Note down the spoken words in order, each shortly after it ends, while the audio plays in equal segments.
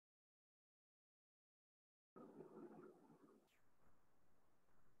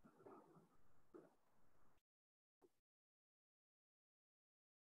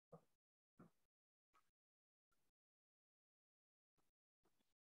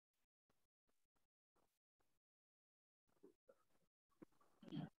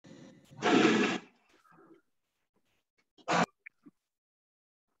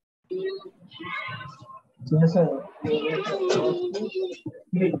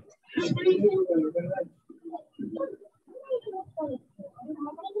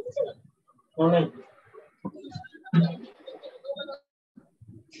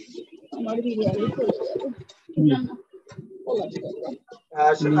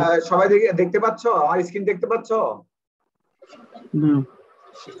সবাই দেখতে পাচ্ছ? আমার স্ক্রিন দেখতে পাচ্ছ?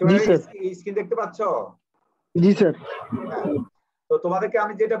 স্ক্রিন দেখতে পাচ্ছ? জি স্যার। তো তোমাদেরকে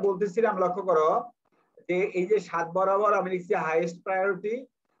আমি যেটা বলতেছিলাম লক্ষ্য করো যে এই যে 7 বরাবর আমি লিখছি হাইয়েস্ট প্রায়োরিটি,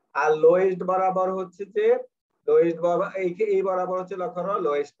 আর লোয়েস্ট বরাবর হচ্ছে যে লোয়েস্ট বরাবর এই বরাবর হচ্ছে লক্ষ্য করো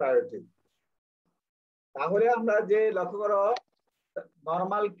লোয়েস্ট প্রায়োরিটি। তাহলে আমরা যে লক্ষ্য করো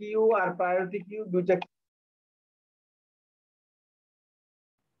normal Q R priority queue দুইটা,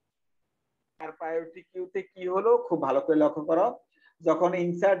 আর প্রায়োরিটি কিউতে কি হলো খুব ভালো করে লক্ষ্য করো, যখন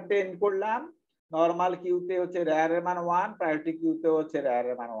ইনসার্ট 10 করলাম নরমাল কিউতে হচ্ছে রেয়ার এর মান 1, প্রায়োরিটি কিউতে হচ্ছে রেয়ার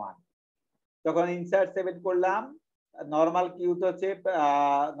এর মান 1। যখন ইনসার্ট 7 করলাম নরমাল কিউতে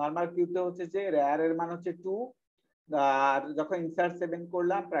হচ্ছে যে রেয়ার এর মান হচ্ছে 2, আর যখন ইনসার্ট 7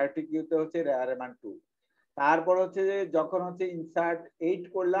 করলাম প্রায়োরিটি কিউতে হচ্ছে রেয়ার এর মান 2। তারপর হচ্ছে যে যখন হচ্ছে ইনসার্ট 8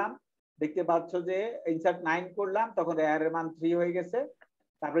 করলাম দেখতে পাচ্ছ যে ইনসার্ট 9 করলাম তখন রেয়ার এর মান 3 হয়ে গেছে।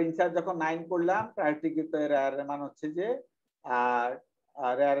 তারপর ইনসার্ট যখন 9 করলাম প্রায়োরিটি কিউতে রেয়ার এর মান হচ্ছে যে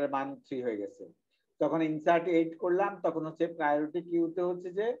রেয়ার এর মান 3 হয়ে গেছে। যখন ইনসার্ট 8 করলাম তখন হচ্ছে প্রায়োরিটি কিউতে হচ্ছে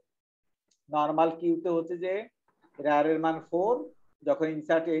যে নরমাল কিউতে হচ্ছে যে রেয়ার এর মান 4, যখন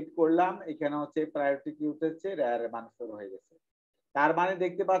ইনসার্ট 8 করলাম এখানে হচ্ছে প্রায়োরিটি কিউতে হচ্ছে রেয়ার এর মান 4 হয়ে গেছে। তার মানে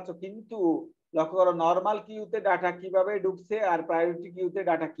দেখতে পাচ্ছ কিন্তু লক্ষ্য করো নরমাল কিউতে ডাটা কিভাবে ঢুকছে আর প্রায়োরিটি কিউতে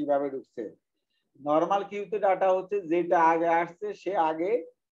ডাটা কিভাবে ঢুকছে। নরমাল কিউতে ডাটা হচ্ছে যেটা আগে আসছে সে আগে,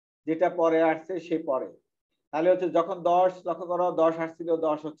 যেটা পরে আসছে সে পরে। তাহলে হচ্ছে যখন 10 লক্ষ্য করো 10 আসছিল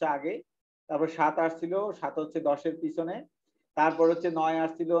 10 হচ্ছে আগে, তারপর 7 আসছিল 7 হচ্ছে 10 এর পিছনে, তারপর হচ্ছে 9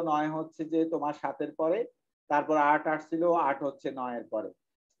 আসছিল 9 হচ্ছে যে তোমার 7 এর পরে, তারপর 8 আসছিল 8 হচ্ছে 9 এর পরে,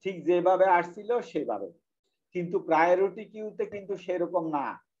 ঠিক যেভাবে আসছিল সেভাবে। কিন্তু প্রায়োরিটি কিউতে কিন্তু সেরকম না।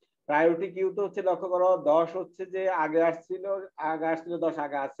 প্রায়োরিটি কিউতে হচ্ছে লক্ষ্য করো 10 হচ্ছে যে আগে আসছিল 10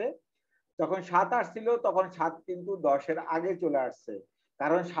 আগে আছে, যখন 7 আসছিল তখন 7 কিন্তু 10 এর আগে চলে আসছে,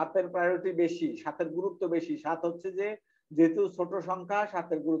 কারণ 7 এর প্রায়োরিটি বেশি, 7 এর গুরুত্ব বেশি। 7 হচ্ছে যে যেহেতু ছোট সংখ্যা 7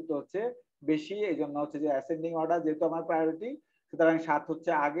 এর গুরুত্ব হচ্ছে বেশি, এই জন্য হচ্ছে যে অ্যাসেন্ডিং অর্ডার যেহেতু আমার প্রায়োরিটি সুতরাং 7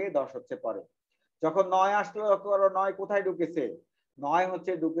 হচ্ছে আগে 10 হচ্ছে পরে। যখন 9 আসলো লক্ষ্য করো 9 কোথায় ঢুকেছে, 9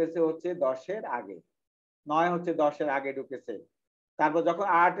 হচ্ছে ঢুকেছে হচ্ছে 10 এর আগে, 9 হচ্ছে 10 এর আগে ঢুকেছে। তারপর যখন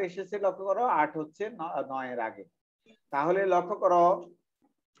 8 এসেছে লক্ষ্য করো 8 হচ্ছে 9 এর আগে। তাহলে লক্ষ্য করো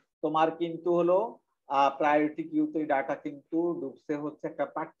তোমার কিন্তু হলো প্রায়োরিটি কিউতে ডাটা কিন্তু ঢুকছে হচ্ছে একটা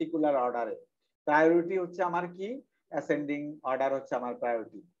পার্টিকুলার অর্ডারে। প্রায়োরিটি হচ্ছে আমার কি অ্যাসেন্ডিং অর্ডার হচ্ছে আমার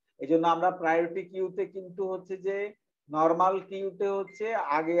প্রায়োরিটি। এই জন্য আমরা প্রায়োরিটি কিউতে কিন্তু হচ্ছে যে নরমাল কিউতে হচ্ছে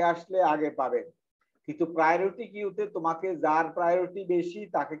আগে আসলে আগে পাবেন, কিন্তু প্রায়োরিটি কিউতে তোমাকে যার প্রায়োরিটি বেশি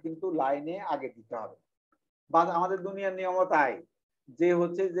তাকে কিন্তু লাইনে আগে দিতে হবে। বা আমাদের দুনিয়ার নিয়মও তাই, যে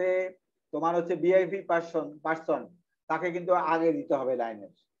হচ্ছে যে তোমার হচ্ছে ভিআইপি পার্সন তাকে কিন্তু আগে দিতে হবে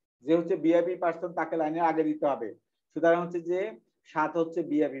লাইনের, যে হচ্ছে ভিআইপি পার্সন তাকে লাইনে আগে দিতে হবে। সুতরাং হচ্ছে যে 7 হচ্ছে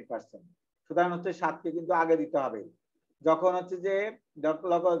ভিআইপি পার্সন, সুতরাং হচ্ছে 7 কে কিন্তু আগে দিতে হবে। যখন হচ্ছে যে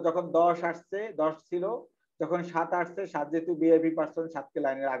যখন 10 আসছে 10 ছিল, যখন 7 আসছে 7 যেহেতু ভিআইপি পার্সন 7 কে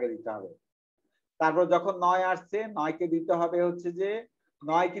লাইনের আগে দিতে হবে। তারপর যখন 9 আসছে 9 কে দিতে হবে হচ্ছে যে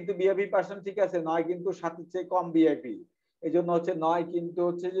 9 কিন্তু ভিআইপি পার্সন ঠিক আছে, 9 কিন্তু 7 এর চেয়ে কম ভিআইপি, এই জন্য হচ্ছে 9 কিন্তু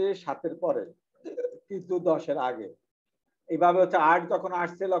হচ্ছে যে 7 এর পরে কিন্তু 10 এর আগে। এইভাবে হচ্ছে 8 যখন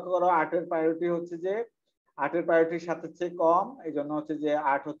আসছে লক্ষ্য করো 8 এর প্রায়োরিটি হচ্ছে যে 8 এর প্রায়োরিটি 7 এর চেয়ে কম, এই জন্য হচ্ছে যে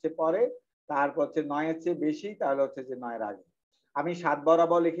 8 হচ্ছে পরে, তারপর হচ্ছে 9 এর চেয়ে বেশি তাহলে হচ্ছে যে 9 এর আগে। আমি 7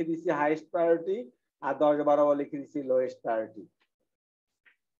 বরাবর লিখে দিচ্ছি হাইয়েস্ট প্রায়োরিটি আর 10 বরাবর লিখে দিচ্ছি লোয়েস্ট প্রায়োরিটি।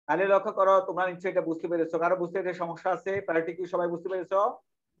 তাহলে লক্ষ্য করো তোমরা নিশ্চয়ই এটা বুঝতে পেরেছো, কারো বুঝতে এটা সমস্যা আছে? প্রায়োরিটি কি সবাই বুঝতে পেরেছো?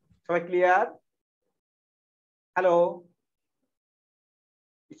 সবাই ক্লিয়ার? হ্যালো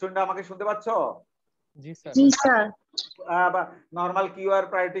স্টুডেন্ট, আমাকে শুনতে পাচ্ছ? জি স্যার। জি sir. Normal Q R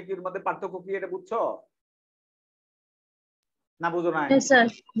priority কিউর মধ্যে পার্থক্য কি এটা বুঝছো না বুঝো না? হ্যাঁ স্যার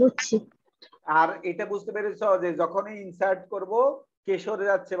বুঝছি। আর এটা বুঝতে পেরেছো যে যখনই ইনসার্ট করব কে সরে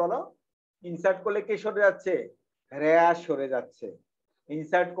যাচ্ছে বলো? ইনসার্ট করলে কে সরে যাচ্ছে? রেয়ার সরে যাচ্ছে।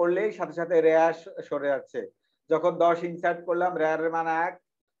 ইনসার্ট করলেই সাথে সাথে রেয়ার সরে যাচ্ছে। যখন 10 ইনসার্ট করলাম রেয়ারের মান 1,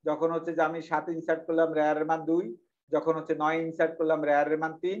 যখন হচ্ছে যে আমি 7 ইনসার্ট করলাম রেয়ারের মান 2, যখন হচ্ছে 9 ইনসার্ট করলাম রেয়ারের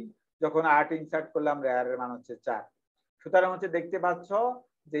মান 3, যখন 8 ইনসার্ট করলাম রেয়ারের মান হচ্ছে 4। সুতরাং হচ্ছে দেখতে পাচ্ছ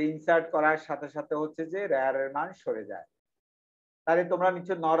যে ইনসার্ট করার সাথে সাথে হচ্ছে যে রেয়ারের মান সরে যায়। তাহলে তোমরা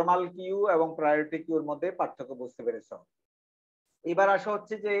নিশ্চয় নরমাল কিউ এবং প্রায়োরিটি কিউর মধ্যে পার্থক্য বুঝতে পেরেছো। এবার আসা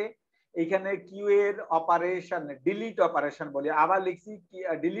হচ্ছে যে এখানে কিউ এর অপারেশন ডিলিট অপারেশন বলি, আবার লিখছি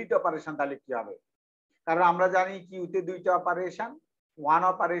ডিলিট অপারেশন, তাহলে কি হবে? কারণ আমরা জানি কিউতে দুইটা operation, one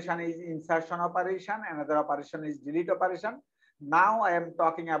operation is insertion operation, another operation is delete operation. Now I am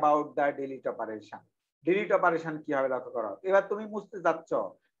talking about the delete operation. Delete operation কি হবে লক্ষ্য করো। এবার তুমি মুছতে যাচ্ছ,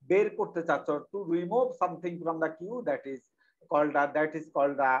 বের করতে চাচ্ছ, to remove something from the queue, that is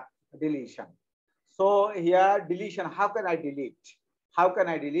called the deletion. So here deletion, how can I delete? How can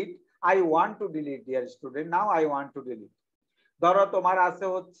I delete? I want to delete, dear student. Now I want to delete. ধরো তোমার আছে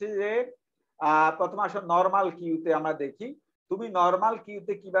হচ্ছে যে প্রথম আসো normal কিউতে আমরা দেখি, তুমি নরমাল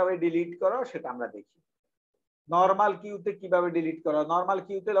কিউতে কিভাবে ডিলিট করো সেটা আমরা দেখি। নরমাল কিউতে কিভাবে ডিলিট করো, নরমাল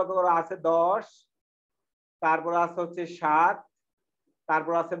কিউতে লক্ষ্য করো আছে 10, তারপর আছে হচ্ছে 7,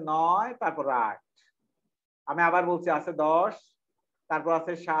 তারপর আছে 9, তারপর 8। আমি আবার বলছি আছে 10, তারপর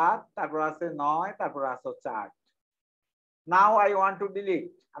আছে 7, তারপর আছে 9, তারপর আছে হচ্ছে 8। Now I want to delete,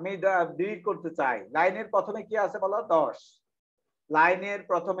 আমি ডিলিট করতে চাই। লাইনের প্রথমে কি আছে বলো? 10। লাইনের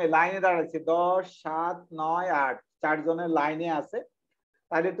প্রথমে লাইনে দাঁড়াচ্ছে 10, 7, 9, 8, 4 জনের লাইনে আছে।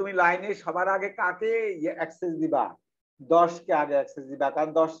 তাহলে তুমি লাইনে সবার আগে কাকে অ্যাক্সেস দিবা? 10 কে আগে অ্যাক্সেস দিবা,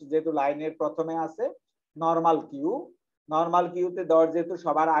 কারণ 10 যেহেতু লাইনের প্রথমে আছে। নরমাল কিউতে 10 যেহেতু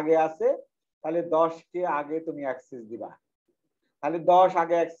সবার আগে আছে, তাহলে 10 কে আগে তুমি অ্যাক্সেস দিবা। তাহলে 10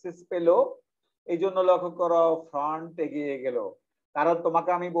 আগে অ্যাক্সেস পেলো, এই জন্য লক্ষ্য করো ফ্রন্ট এগিয়ে গেল। কারণ তোমাকে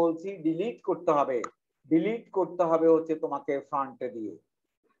আমি বলছি ডিলিট করতে হবে, ডিলিট করতে হবে হচ্ছে তোমাকে ফ্রন্টে দিয়ে,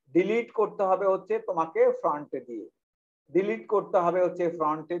 ডিলিট করতে হবে হচ্ছে তোমাকে ফ্রন্টে দিয়ে, ডিলিট করতে হবে হচ্ছে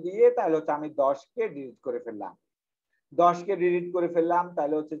ফ্রন্টে দিয়ে। তাহলে হচ্ছে আমি 10 কে ডিলিট করে ফেললাম, 10 কে ডিলিট করে ফেললাম,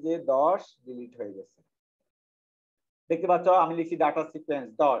 তাহলে হচ্ছে যে 10 ডিলিট হয়ে গেছে। দেখতে পাচ্ছ আমি লিখছি ডাটা সিকোয়েন্স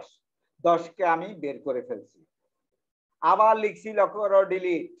 10, 10 কে আমি বের করে ফেলছি। আবার লিখছি লক্ষ্য করো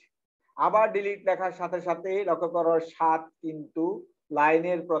ডিলিট, আবার ডিলিট লেখার সাথে সাথে লক্ষ্য করো 7 কিন্তু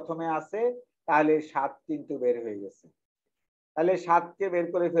লাইনের প্রথমে আছে, তাহলে 7 কিন্তু বের হয়ে গেছে। তাহলে 7 কে বের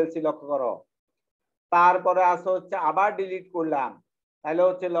করে ফেলছি লক্ষ্য করো। তারপরে আসো হচ্ছে আবার ডিলিট করলাম, তাহলে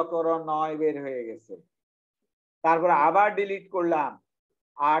হচ্ছে লক্ষ্য করো 9 বের হয়ে গেছে। তারপরে আবার ডিলিট করলাম,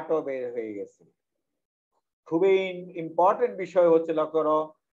 8ও বের হয়ে গেছে। খুবই ইম্পর্টেন্ট বিষয় হচ্ছে লক্ষ্য করো,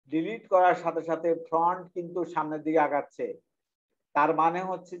 ডিলিট করার সাথে সাথে ফ্রন্ট কিন্তু সামনের দিকে আগাচ্ছে। তার মানে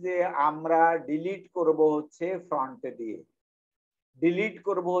হচ্ছে যে আমরা ডিলিট করব হচ্ছে ফ্রন্টে দিয়ে, ডিলিট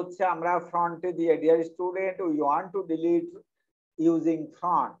করব হচ্ছে আমরা ফ্রন্টে দিয়ে। Dear student, we want to delete using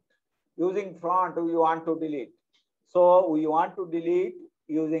front, using front we want to delete, so we want to delete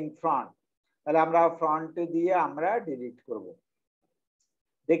using front। তাহলে আমরা ফ্রন্টে দিয়ে আমরা ডিলিট করব।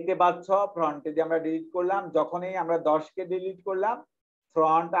 দেখতে পাচ্ছ ফ্রন্টে দিয়ে আমরা ডিলিট করলাম। যখনই আমরা 10 কে ডিলিট করলাম,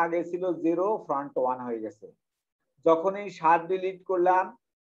 ফ্রন্ট আগে ছিল 0, ফ্রন্ট 1 হয়ে গেছে। যখনই 7 ডিলিট করলাম,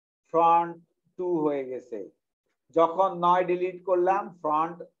 ফ্রন্ট 2 হয়ে গেছে। যখন 9 ডিলিট করলাম,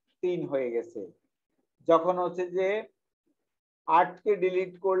 ফ্রন্ট 3 হয়ে গেছে। যখন হচ্ছে যে 8 কে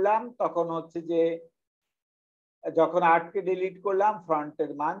ডিলিট করলাম, তখন হচ্ছে যে যখন 8 কে ডিলিট করলাম,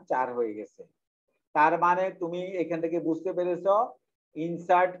 ফ্রন্টের মান 4 হয়ে গেছে। তার মানে তুমি এখান থেকে বুঝতে পেরেছো,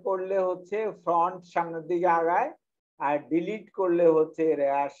 ইনসার্ট করলে হচ্ছে ফ্রন্ট সামনের দিকে আগায়, আর ডিলিট করলে হচ্ছে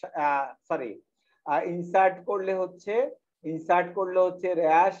ইনসার্ট করলে হচ্ছে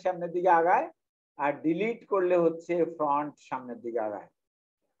রেয়ার সামনের দিকে আগায়, আর ডিলিট করলে হচ্ছে ফ্রন্ট সামনের দিকে আগায়।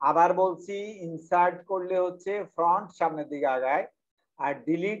 আবার বলছি, ইনসার্ট করলে হচ্ছে ফ্রন্ট সামনের দিকে আগায়, আর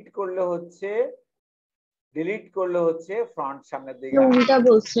ডিলিট করলে হচ্ছে ফ্রন্ট সামনের দিকে আগায়। উল্টা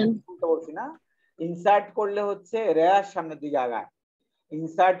বলছেন, বলছি না? ইনসার্ট করলে হচ্ছে রেয়ার সামনের দিকে আগায়,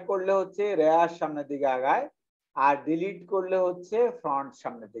 ইনসার্ট করলে হচ্ছে রেয়ার সামনের দিকে আগায়, আর ডিলিট করলে হচ্ছে ফ্রন্ট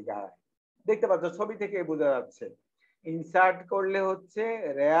সামনের দিকে আগায়। দেখতে পাচ্ছ ছবি থেকে বোঝা যাচ্ছে, ইনসার্ট করলে হচ্ছে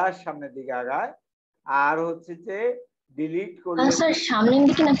রেয়ার সামনের দিকে আগায়, আর হচ্ছে যে ডিলিট করলে স্যার সামনের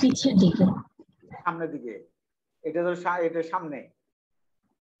দিকে না পিছের দিকে? সামনের দিকে। এটা তো এটা সামনে,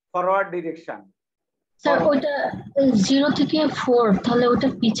 ফরওয়ার্ড ডিরেকশন। স্যার ওটা 0 থেকে 4, তাহলে ওটা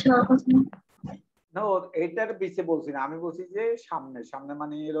পিছে হওয়ার কথা না? না, এটার পিছে বলছি না, আমি বলছি যে সামনে। সামনে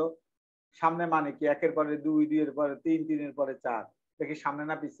মানে এলো, সামনে মানে কি 1 এর পরে 2, 2 এর পরে 3, 3 এর পরে 4, দেখি সামনে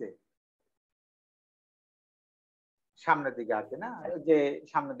না পিছে? সামনের দিকে আছে না, যে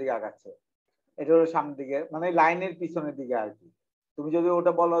সামনের দিকে আগাচ্ছে, এটা হলো সামনের দিকে, মানে লাইনের পিছনের দিকে আর কি। তুমি যদি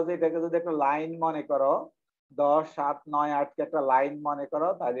ওটা বলো যে এটাকে যদি একটা লাইন মনে করো, 10, 7, 9, 8 কে একটা লাইন মনে করো,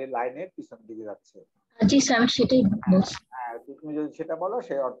 তাহলে লাইনের পিছন দিকে যাচ্ছে। জি স্যার, আমি সেটাই বলছি। হ্যাঁ, তুমি যদি সেটা বলো,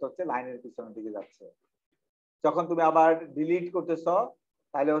 সেই অর্থ হচ্ছে লাইনের পিছনের দিকে যাচ্ছে। যখন তুমি আবার ডিলিট করতেছো,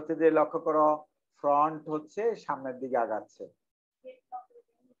 তাহলে হচ্ছে যে লক্ষ্য করো ফ্রন্ট হচ্ছে সামনের দিকে আগাচ্ছে,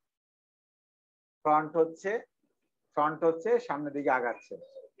 ফ্রন্ট হচ্ছে সামনের দিকে আগাচ্ছে,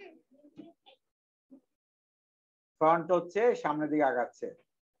 ফ্রন্ট হচ্ছে সামনের দিকে আগাচ্ছে।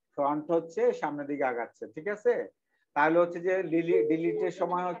 ফ্রন্ট হচ্ছে সামনের দিকে আগাচ্ছে, ঠিক আছে? তাহলে হচ্ছে যে ডিলিটের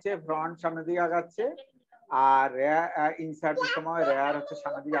সময় হচ্ছে ফ্রন্ট সামনের দিকে আগাচ্ছে, আর ইনসার্টের সময় রেয়ার হচ্ছে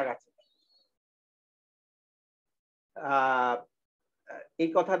সামনের দিকে আগাচ্ছে। এই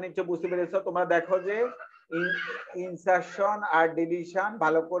কথা নিশ্চয় বুঝতে পেরেছো। তোমরা দেখো যে ইনসারশন আর ডিলিশন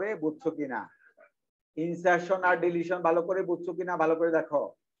ভালো করে বুঝছো কিনা, ইনসারশন আর ডিলিশন ভালো করে বুঝছো কিনা ভালো করে দেখো।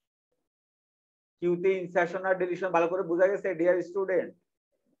 কিউতে ইনসারশন আর ডিলিশন ভালো করে বোঝা গেছে ডিয়ার স্টুডেন্ট?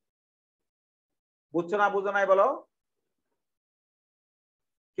 বুঝছো না বুঝো নাই বলো?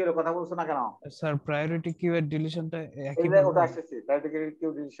 কি কথা বলছো না কেন? স্যার প্রায়োরিটি কিউ এর ডিলিশনটা একই এই যে ওটা আসছে, প্রায়োরিটি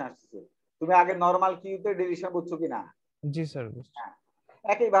কিউ ডিলিশন আসছে। তুমি আগে নরমাল কিউতে ডিলিশন বুঝছো কিনা? জি স্যার।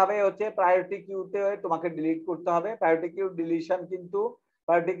 একই ভাবে হচ্ছে প্রায়োরিটি কিউতে তোমাকে ডিলিট করতে হবে। প্রায়োরিটি কিউ ডিলিশন কিন্তু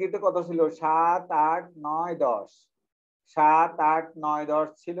প্রায়োরিটি কিউতে কত ছিল? 7, 8, 9, 10। 7, 8, 9, 10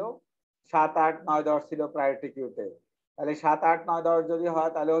 ছিল। 7, 8, 9, 10 ছিল প্রায়োরিটি কিউতে। তাহলে 7, 8, 9, 10 যদি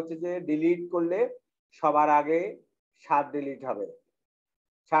হয় তাহলে হচ্ছে যে ডিলিট করলে সবার আগে 7 ডিলিট হবে।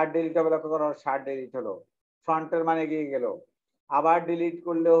 7 ডিলিট হবে, লক্ষ্য করো 7 ডিলিট হলো, ফ্রন্টের মানে গিয়ে গেল। আবার ডিলিট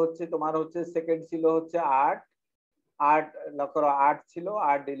করলে হচ্ছে তোমার হচ্ছে সেকেন্ড ছিল হচ্ছে 8, 8 লক্ষ্য করো 8 ছিল,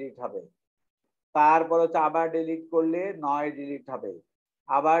 8 ডিলিট হবে। তারপর হচ্ছে আবার ডিলিট করলে 9 ডিলিট হবে,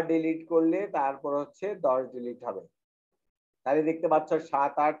 আবার ডিলিট করলে তারপর হচ্ছে 10 ডিলিট হবে। তাহলে দেখতে পাচ্ছ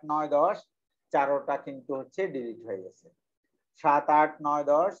 7, 8, 9, 10 চারোটা কিন্তু হচ্ছে ডিলিট হয়ে গেছে। 7, 8, 9,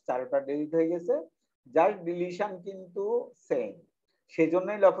 10 চারোটা ডিলিট হয়ে গেছে, জাস্ট ডিলিশন কিন্তু সেম।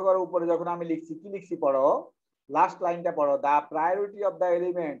 সেজন্যই লক্ষ্য করো উপরে যখন আমি লিখছি, কি লিখছি পড়ো, লাস্ট লাইনটা পড়ো, দা priority of the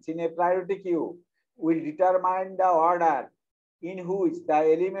elements in a priority queue will determine the order in which the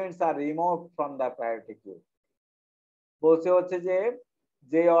elements are removed from the priority queue. বলছে হচ্ছে যে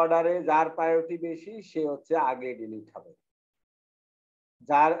যে অর্ডারে যার প্রায়োরিটি বেশি সে হচ্ছে আগে ডিলিট হবে,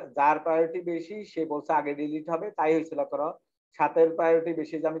 যার প্রায়োরিটি বেশি সে বলছে আগে ডিলিট হবে। তাই হয়েছিল করো 7-এর প্রায়োরিটি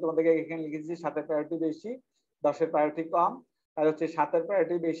বেশি, যে আমি তোমাদেরকে এখানে লিখেছি 7-এর প্রায়োরিটি বেশি, 10-এর প্রায়োরিটি কম, তাহলে হচ্ছে 7-এর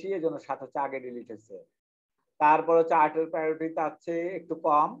প্রায়োরিটি বেশি, এই জন্য 7 হচ্ছে আগে ডিলিট হয়েছে। তারপর হচ্ছে 8-এর প্রায়োরিটি তার চেয়ে একটু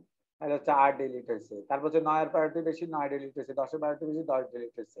কম, তাহলে হচ্ছে 8 ডিলিট হয়েছে। তারপর হচ্ছে 9-এর প্রায়োরিটি বেশি, 9 ডিলিট হয়েছে। 10-এর প্রায়োরিটি বেশি, 10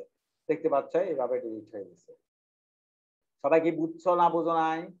 ডিলিট হয়েছে। দেখতে পাচ্ছ এইভাবে ডিলিট হয়ে গেছে। সবাই কি বুঝছো না বুঝো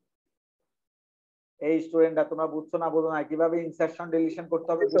নাই? এই স্টুডেন্টরা তোমরা বুঝছো না বুঝো নাই কিভাবে ইনসারশন ডিলিশন করতে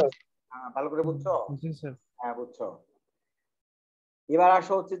হবে? ভালো করে বুঝছো? জি স্যার। হ্যাঁ বুঝছো। এবার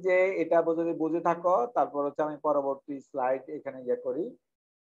আসো হচ্ছে যে এটা যদি বুঝে থাকো তারপর হচ্ছে আমি পরবর্তী স্লাইড এখানে ইয়ে করি।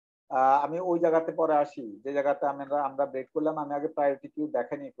 আমি ওই জায়গাতে পরে আসি যে জায়গাতে আমরা ব্রেক করলাম। আমি আগে প্রায়োরিটি কিউ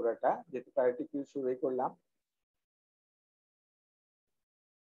দেখাইনি পুরোটা, যেহেতু প্রায়োরিটি কিউ শুরুই করলাম।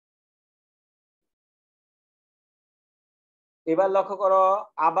 এবার লক্ষ্য করো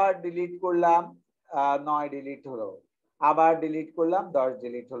আবার ডিলিট করলাম, 9 ডিলিট হলো, আবার ডিলিট করলাম 10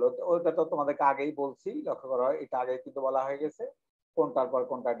 ডিলিট হলো। ওটা তো তোমাদেরকে আগেই বলছি, লক্ষ্য করো এটা আগে কিন্তু বলা হয়ে গেছে, কোনটার পর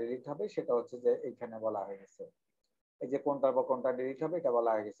কোনটা ডিলিট হবে সেটা হচ্ছে যে এইখানে বলা হয়ে গেছে। এই যে কোনটার পর কোনটা ডিলিট হবে এটা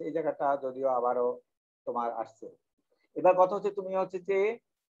বলা হয়ে গেছে। এই জায়গাটা যদিও আবারও তোমার আসছে। এবার কথা হচ্ছে তুমি হচ্ছে যে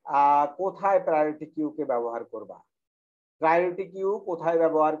কোথায় প্রায়োরিটি কিউ কে ব্যবহার করবা, প্রায়োরিটি কিউ কোথায়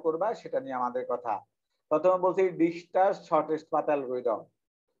ব্যবহার করবা সেটা নিয়ে আমাদের কথা। প্রথমে বলছি ডিস্টার্স শর্টেস্ট পাথ অ্যালগরিদম।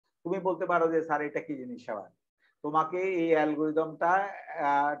 তুমি বলতে পারো যে স্যার এটা কি জিনিস? আবার তোমাকে এই অ্যালগরিদমটা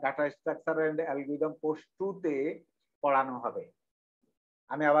data structure and algorithm course 2 তে পড়ানো হবে।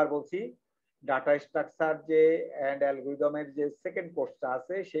 আমি আবার বলছি ডাটা স্ট্রাকচার যে এন্ড অ্যালগরিদমের যে সেকেন্ড কোর্সটা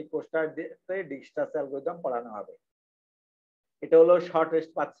আছে সেই কোর্সটাতে ডিস্টার্স অ্যালগরিদম পড়ানো হবে। এটা হলো shortest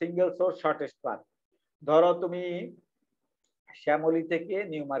path, single source shortest path. ধরো তুমি শ্যামলী থেকে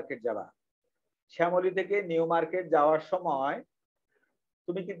নিউ মার্কেট যাবা, শ্যামলী থেকে নিউ মার্কেট যাওয়ার সময়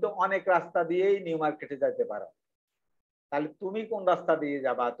তুমি কিন্তু অনেক রাস্তা দিয়েই নিউ মার্কেটে যেতে পারো। তাহলে তুমি কোন রাস্তা দিয়ে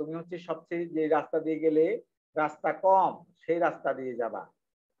যাবা? তুমি হচ্ছে সবচেয়ে যে রাস্তা দিয়ে গেলে রাস্তা কম সেই রাস্তা দিয়ে যাবা,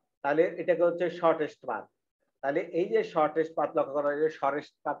 তাহলে এটাকে হচ্ছে শর্টেস্ট পাথ। তাহলে এই যে শর্টেস্ট পাথ, লক্ষ্য করা যায়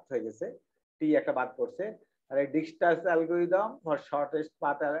শর্টেস্ট পাথ হয়ে গেছে, টি একটা বাদ করছে। তাহলে distance algorithm for shortest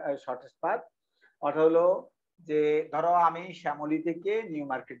path, shortest path অর্থাৎ হলো যে ধরো আমি শ্যামলী থেকে নিউ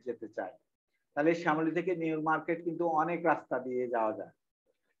মার্কেট যেতে চাই, তাহলে শ্যামলী থেকে নিউ মার্কেট কিন্তু অনেক রাস্তা দিয়ে যাওয়া যায়,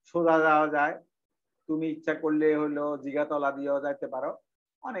 সোজা যাওয়া যায়, তুমি ইচ্ছা করলে হলো জিগাতলা দিয়েও যাইতে পারো,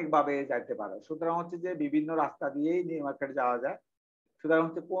 অনেকভাবে যাইতে পারো। সুতরাং হচ্ছে যে বিভিন্ন রাস্তা দিয়েই নিউ মার্কেট যাওয়া যায়। সুতরাং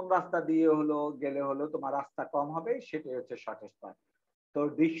হচ্ছে কোন রাস্তা দিয়ে হলো গেলে হলো তোমার রাস্তা কম হবে সেটাই হচ্ছে শর্টেস্ট পাথ। তো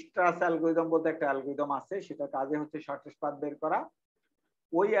ডিস্টার্স অ্যালগরিদম বলতে একটা অ্যালগরিদম আছে, সেটা কাজে হচ্ছে শর্টেস্ট পাথ বের করা।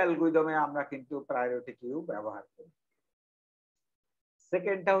 ওই অ্যালগরিদমে আমরা কিন্তু প্রায়োরিটি কিউ ব্যবহার করি।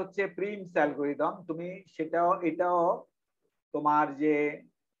 সেকেন্ডটা হচ্ছে প্রিমস অ্যালগরিদম। তুমি এটাও তোমার যে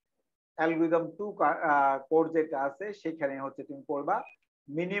অ্যালগরিদম 2 কোড যেটা আছে সেখানে হচ্ছে তুমি পড়বা।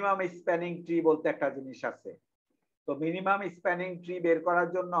 মিনিমাম স্প্যানিং ট্রি বলতে একটা জিনিস আছে, তো মিনিমাম স্প্যানিং ট্রি বের করার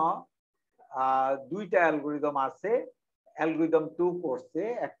জন্য দুইটা অ্যালগোরিদম আছে, অ্যালগোরিদম 2 করছে,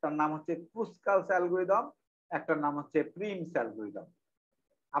 একটার নাম হচ্ছে ক্রুস্কালস অ্যালগোরিদম, একটার নাম হচ্ছে প্রিমস অ্যালগোরিদম।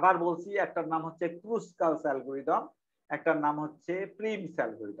 আবার বলছি, একটার নাম হচ্ছে ক্রুস্কালস অ্যালগোরিদম, একটার নাম হচ্ছে প্রিমস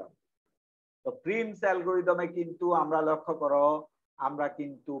অ্যালগোরিদম। তো প্রিমস অ্যালগোরিদমে কিন্তু আমরা লক্ষ্য করো আমরা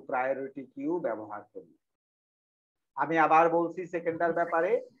কিন্তু প্রায়োরিটি কিউ ব্যবহার করি। আমি আবার বলছি সেকেন্ডার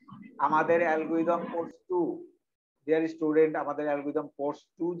ব্যাপারে, আমাদের অ্যালগোরিদম কোর্স 2 ডিয়ার স্টুডেন্ট, আমাদের অ্যালগোরিদম কোর্স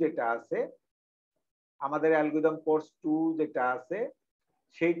 2 যেটা আছে, আমাদের অ্যালগোরিদম কোর্স 2 যেটা আছে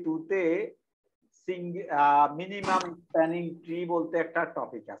সেই 2 তে মিনিমাম স্প্যানিং ট্রি বলতে একটা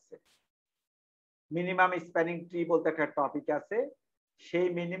টপিক আছে। মিনিমাম স্প্যানিং ট্রি বলতে একটা টপিক আছে। সেই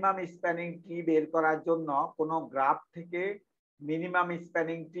মিনিমাম স্প্যানিং ট্রি বের করার জন্য কোন গ্রাফ থেকে মিনিমাম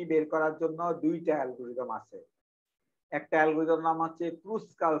স্প্যানিং ট্রি বের করার জন্য দুইটা অ্যালগোরিদম আছে। একটা অ্যালগোরিদম নাম হচ্ছে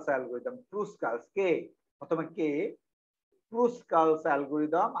ক্রুস্কালস অ্যালগোরিদম, ক্রুস্কালস কে প্রথমে কে ক্রুস্কালস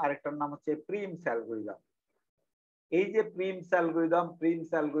অ্যালগোরিদম, আরেকটার নাম হচ্ছে প্রিমস অ্যালগোরিদম। এই যে প্রিমস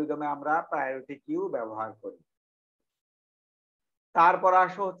অ্যালগোরিদমে আমরা প্রায়োরিটি কিউ ব্যবহার করি। তারপর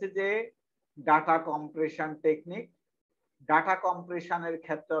আসো হচ্ছে যে ডাটা কম্প্রেশন টেকনিক। ডাটা কম্প্রেশনের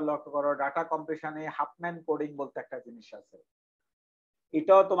ক্ষেত্রে লক্ষ্য করো, ডাটা কম্প্রেশনে হাফম্যান কোডিং বলতে একটা জিনিস আছে।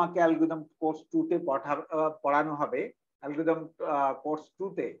 এটাও তোমাকে অ্যালগরিদম কোর্স 2 তে পড়ানো হবে। অ্যালগরিদম কোর্স 2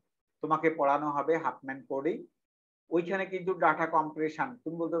 তে তোমাকে পড়ানো হবে হাফম্যান কোডিং। ওইখানে কিন্তু ডাটা কম্প্রেশন,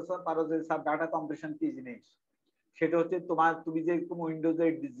 তুমি বলতে পারো যে স্যার ডাটা কম্প্রেশন কি জিনিস? সেটা হচ্ছে তুমি যেরকম উইন্ডোজে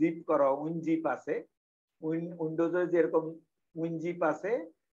জিপ করো, উইনজিপ আছে, উইন্ডোজে যেরকম উইনজিপ আছে,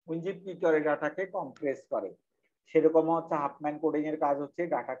 উইনজিপ কি করে ডাটাকে কম্প্রেস করে, সেরকম হচ্ছে হাফম্যান কোডিং এর কাজ হচ্ছে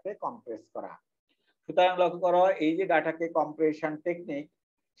ডাটাকে কম্প্রেস করা। সুতরাং লক্ষ্য করো এই যে ডাটাকে কম্প্রেশন টেকনিক,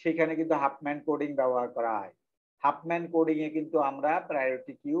 সেখানে কিন্তু হাফম্যান কোডিং ব্যবহার করা হয়। হাফম্যান কোডিং এ কিন্তু আমরা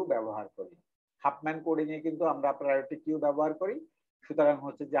প্রায়োরিটি কিউ ব্যবহার করি। হাফম্যান কোডিং এ কিন্তু আমরা প্রায়োরিটি কিউ ব্যবহার করি। সুতরাং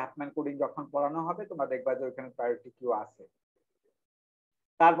হচ্ছে যে হাফম্যান কোডিং যখন পড়ানো হবে তোমরা দেখবা যে ওখানে প্রায়োরিটি কিউ আছে।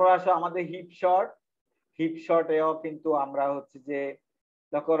 তারপর আসো আমাদের হিপ শর্ট। হিপ শর্টেও কিন্তু আমরা হচ্ছে যে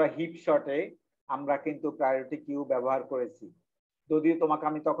লক্ষ্য করো হিপ শর্টে আমরা কিন্তু প্রায়োরিটি কিউ ব্যবহার করেছি। যদিও তোমাকে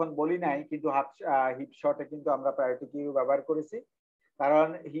আমি তখন বলি নাই, কিন্তু হিপ শর্টে কিন্তু আমরা প্রায়োরিটি কিউ ব্যবহার করেছি। কারণ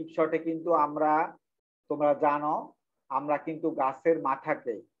হিপ শর্টে কিন্তু আমরা, তোমরা জানো, আমরা কিন্তু গাছের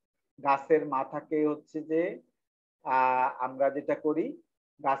মাথাকে হচ্ছে যে আমরা যেটা করি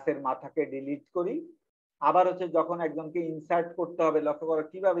গাছের মাথাকে ডিলিট করি। আবার হচ্ছে যখন একজনকে ইনসার্ট করতে হবে, লক্ষ্য করো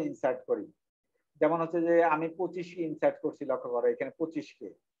কিভাবে ইনসার্ট করি। যেমন হচ্ছে যে আমি 25 কে ইনসার্ট করছি, লক্ষ্য করো এখানে 25 কে,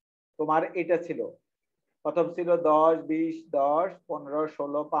 তোমার এটা ছিল প্রথম ছিল 10 20 10 15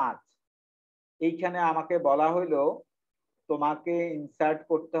 16 5। এইখানে আমাকে বলা হইলো তোমাকে ইনসার্ট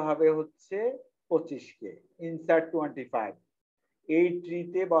করতে হবে হচ্ছে 25 কে, ইনসার্ট 25। এই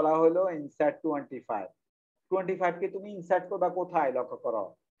ট্রিতে বলা হলো ইনসার্ট 25 কে তুমি ইনসার্ট করবা কোথায়, লক্ষ্য করো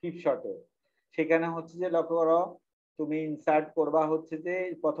হিপ শর্টে। সেখানে হচ্ছে যে লক্ষ্য করো তুমি ইনসার্ট করবা হচ্ছে যে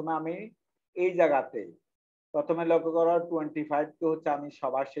প্রথমে আমি এই জায়গাতে, প্রথমে লক্ষ্য করো 25 কে হচ্ছে আমি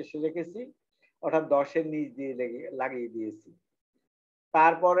সবার শেষে রেখেছি, অর্থাৎ 10 এর নিচ দিয়ে লাগিয়ে দিয়েছি।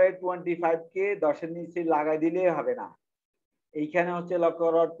 তারপরে 25 কে 10 এর নিচে লাগাই দিলেই হবে না, এইখানে হচ্ছে লক্ষ্য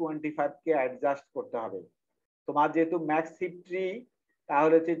করো 25 কে অ্যাডজাস্ট করতে হবে। তোমার যেহেতু ম্যাক্স হিপ ট্রি,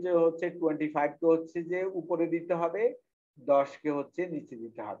 তাহলে হচ্ছে 25 কে হচ্ছে যে উপরে দিতে হবে, 10 কে হচ্ছে নিচে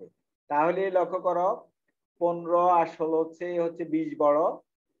দিতে হবে। তাহলে লক্ষ্য করো 15 আর 16 হচ্ছে 20 বড়,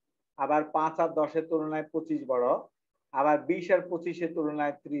 আবার 5 আর 10 এর তুলনায় 25 বড়, আবার 20 আর 25 এর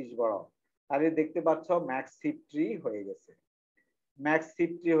তুলনায় 30 বড়। তাহলে দেখতে পাচ্ছ ম্যাক্স হিপ ট্রি হয়ে গেছে। ম্যাক্স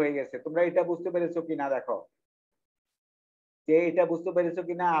হিপ ট্রি হয়ে গেছে। তোমরা এটা বুঝতে পেরেছো কিনা দেখো, যে এটা বুঝতে পেরেছো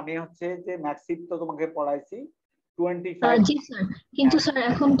কিনা। আমি হচ্ছে যে ম্যাক্স হিপ তো তোমাকে পড়াইছি 25। জি স্যার, কিন্তু স্যার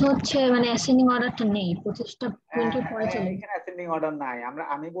এখন তো হচ্ছে মানে অ্যাসেন্ডিং অর্ডারটা নেই, 25টা 20 পরে চলে গেছে। এখানে অ্যাসেন্ডিং অর্ডার নাই।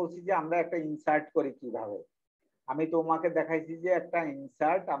 আমি বলছি যে আমরা একটা ইনসার্ট করি কিভাবে। আমি তোমাকে দেখাইছি যে একটা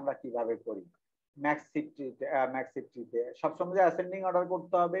ইনসার্ট আমরা কিভাবে করি ম্যাক্স হিপ ট্রিতে। সবসময় যে অ্যাসেন্ডিং অর্ডার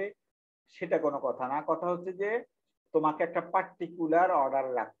করতে হবে সেটা কোনো কথা না। কথা হচ্ছে যে তোমাকে একটা পার্টিকুলার অর্ডার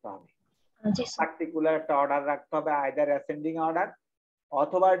রাখতে হবে। জি স্যার। পার্টিকুলার একটা অর্ডার রাখতে হবে, আইদার অ্যাসেন্ডিং অর্ডার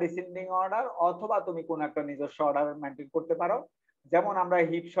অথবা ডিসেন্ডিং অর্ডার, অথবা তুমি কোন একটা নিজস্ব অর্ডার মেনটেন করতে পারো। যেমন আমরা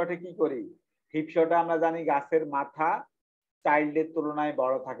হিপ শটে কি করি, হিপ শটে আমরা জানি গাছের মাথা চাইল্ডের তুলনায়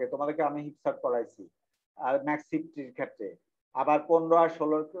বড় থাকে। তোমাদেরকে আমি হিপ শট করাইছি আর ম্যাক্স হিপ ট্রির ক্ষেত্রে। আবার 15 আর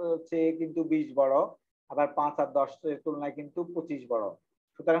 16 চেয়ে কিন্তু 20 বড়, আবার 5 আর 10 এর তুলনায় কিন্তু 25 বড়।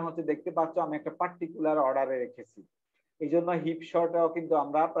 সুতরাং হচ্ছে দেখতে পাচ্ছ আমি একটা পার্টিকুলার অর্ডারে রেখেছি। এই জন্য হিপ শটেও কিন্তু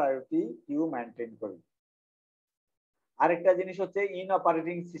আমরা প্রায়োরিটি কিউ মেনটেন করি। আরেকটা জিনিস হচ্ছে in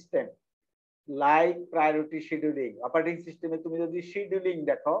operating system like priority scheduling. Operating সিস্টেমে তুমি যদি শিডিউলিং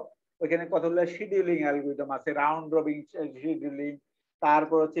দেখো, ওইখানে কতগুলো শিডিউলিং অ্যালগরিদম আছে, রাউন্ড রবিন শিডিউলিং,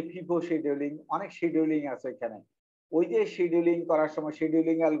 তারপর হচ্ছে ফিফো শিডিউলিং, অনেক শিডিউলিং আছে এখানে। ওই যে শিডিউলিং করার সময়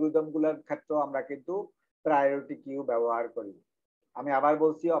শিডিউলিং অ্যালগরিদম গুলোর ক্ষেত্রে আমরা কিন্তু প্রায়োরিটি কিউ ব্যবহার করি। আমি আবার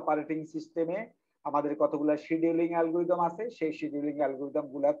বলছি, অপারেটিং সিস্টেমে আমাদের কতগুলো শিডিউলিং অ্যালগরিদম আছে, সেই শিডিউলিং অ্যালগরিদম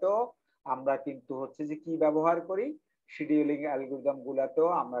গুলাতেও আমরা কিন্তু হচ্ছে যে কি ব্যবহার করি, শিডিউলিং অ্যালগরিদম গুলাতেও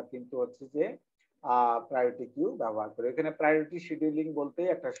আমরা কিন্তু হচ্ছে যে প্রায়োরিটি কিউ ব্যবহার করি। এখানে প্রায়োরিটি শিডিউলিং বলতে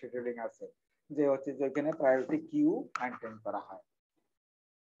একটা শিডিউলিং আছে যে হচ্ছে যে এখানে প্রায়োরিটি কিউ মেনটেন করা হয়।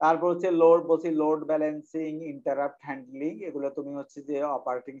 তারপর হচ্ছে লোড, বলছি লোড ব্যালেন্সিং, ইন্টারাপ্ট হ্যান্ডলিং, এগুলো তুমি হচ্ছে যে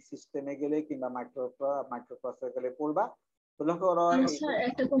অপারেটিং সিস্টেমে গেলে কিংবা মাইক্রোপ্রসেসরে গেলে পড়বা। স্যার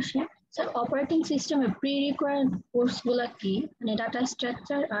একটা কোশ্চেন, স্যার অপারেটিং সিস্টেমে প্রি রিকোয়ার্ড কোর্স গুলা কি, মানে ডাটা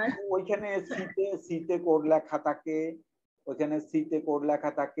স্ট্রাকচার আর ওইখানে সিতে কোড লেখা থাকে, ওইখানে সিতে কোড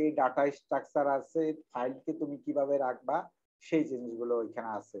লেখা থাকে, ডাটা স্ট্রাকচার আছে, ফাইলকে তুমি কিভাবে রাখবা সেই জিনিসগুলো ওইখানে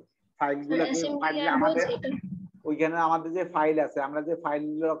আছে। ফাইলগুলোকে আমাদের ওইখানে আমাদের যে ফাইল আছে, আমরা যে ফাইল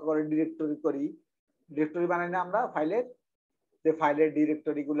করে ডিরেক্টরি করি, ডিরেক্টরি বানাই না আমরা ফাইলের, যে ফাইলের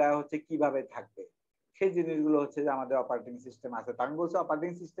ডিরেক্টরি গুলা হচ্ছে কিভাবে থাকবে সেই জিনিসগুলো হচ্ছে যে আমাদের অপারেটিং সিস্টেম আছে। আমি বলছি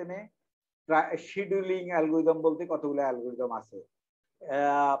অপারেটিং সিস্টেমে শিডিউলিং অ্যালগরিদম বলতে কতগুলো অ্যালগরিদম আছে।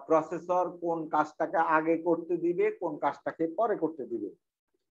 প্রসেসর কোন কাজটাকে আগে করতে দিবে, কোন কাজটাকে পরে করতে দিবে,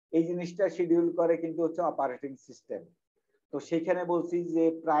 এই জিনিসটা শিডিউল করে কিন্তু হচ্ছে অপারেটিং সিস্টেম। তো সেখানে বলছি যে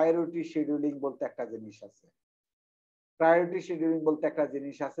প্রায়োরিটি শিডিউলিং বলতে একটা জিনিস আছে, প্রায়োরিটি শিডিউলিং বলতে একটা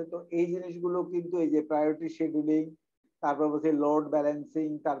জিনিস আছে। তো এই জিনিসগুলো কিন্তু এই যে প্রায়োরিটি শিডিউলিং, তারপর হচ্ছে লোড ব্যালেন্সিং,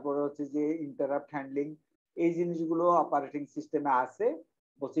 তারপর হচ্ছে যে ইন্টারাপ্ট হ্যান্ডলিং, এই জিনিসগুলো অপারেটিং সিস্টেমে আছে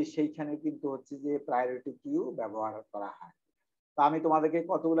বলছি, সেইখানে কিন্তু হচ্ছে যে প্রায়োরিটি কিউ ব্যবহার করা হয়। তো আমি তোমাদেরকে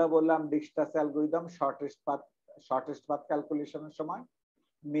কতগুলো বললাম, ডিস্টেন্স অ্যালগরিদম, শর্টেস্ট পাথ ক্যালকুলেশনের সময়,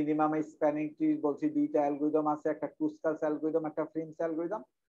 মিনিমাম স্প্যানিং ট্রি বলছি দুইটা অ্যালগরিদম আছে, একটা টুস্কাস অ্যালগরিদম, একটা প্রিন্স অ্যালগরিদম।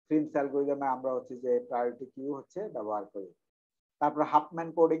 প্রিন্স অ্যালগরিদমে আমরা হচ্ছে যে প্রায়োরিটি কিউ হচ্ছে ব্যবহার করি। তারপর হাফম্যান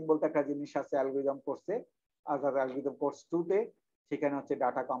কোডিং বলতে একটা জিনিস আছে অ্যালগরিদম কোর্সে, অর্থাৎ অ্যালগরিদম কোর্স 2 তে, সেখানে হচ্ছে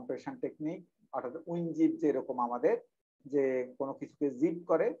ডাটা কম্প্রেশন টেকনিক, অর্থাৎ উইনজিপ যেরকম আমাদের যে কোনো কিছুকে জিপ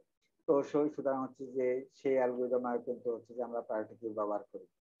করে, তো সুতরাং হচ্ছে যে সেই অ্যালগরিদম কিন্তু হচ্ছে যে আমরা প্রায়োরিটি কিউ ব্যবহার করি।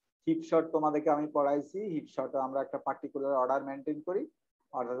 হিপশট তোমাদেরকে আমি পড়াইছি, হিপশটে আমরা একটা পার্টিকুলার অর্ডার মেনটেন করি,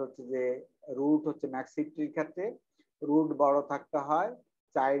 অর্থাৎ হচ্ছে যে রুট হচ্ছে ম্যাক্সিভ ট্রির ক্ষেত্রে রুট বড় থাকতে হয়,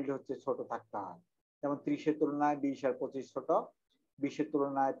 চাইল্ড হচ্ছে ছোট থাকতে হয়। যেমন 30-এর তুলনায় 20 আর 25 ছোট, 20-এর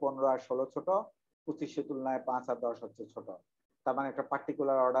তুলনায় 15 আর 16 ছোট, 25-এর তুলনায় 5 আর 10 হচ্ছে ছোট। তার মানে একটা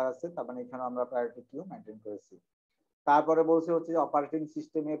পার্টিকুলার অর্ডার আছে, তার মানে এখানে আমরা প্রায়োরিটি কিউ মেনটেন করেছি। তারপরে বলছে হচ্ছে অপারেটিং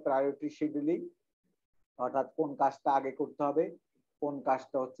সিস্টেমে প্রায়োরিটি শিডিউলিং, অর্থাৎ কোন কাজটা আগে করতে হবে, কোন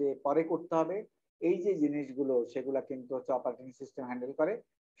কাজটা হচ্ছে পরে করতে হবে, এই যে জিনিসগুলো সেগুলা কিন্তু হচ্ছে অপারেটিং সিস্টেম হ্যান্ডেল করে,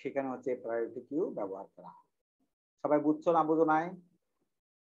 সেখানে হচ্ছে প্রায়োরিটি কিউ ব্যবহার করা হয়। সবাই বুঝছো না বুঝো নাই?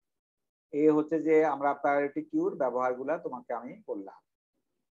 এই হচ্ছে যে আমরা প্রায়োরিটি কিউর ব্যবহারগুলা তোমাকে আমি বললাম।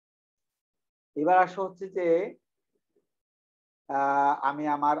 এবার আসো হচ্ছে যে আমি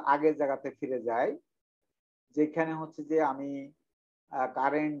আমার আগের জায়গাতে ফিরে যাই, যেখানে হচ্ছে যে আমি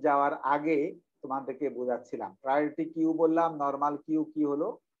কারেন্ট যাওয়ার আগে তোমাদেরকে বোঝাচ্ছিলাম প্রায়োরিটি কিউ বললাম, নরমাল কিউ কি হলো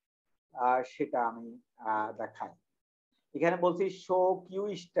সেটা আমি দেখাই। এখানে বলছি শো কিউ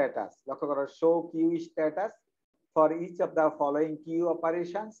স্ট্যাটাস, লক্ষ্য করো, show Q status for each of the following Q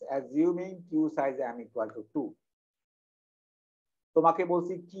operations assuming Q size M equal to 2। তোমাকে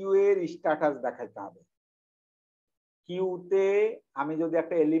বলছি কিউ এর স্ট্যাটাস দেখাইতে হবে। কিউতে আমি যদি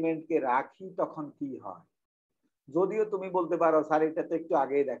একটা এলিমেন্টকে রাখি তখন কি হয়, যদিও তুমি বলতে পারো স্যার এটা তো একটু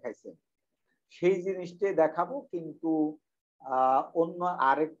আগেই দেখাইছে, সেই জিনিসটাই দেখাবো, কিন্তু অন্য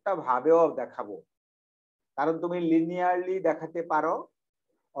আরেকটা ভাবেও দেখাবো। কারণ তুমি লিনিয়ারলি দেখাতে পারো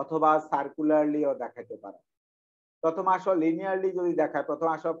অথবা সার্কুলারলিও দেখাতে পারো। প্রথম আসো লিনিয়ারলি যদি দেখায়, প্রথম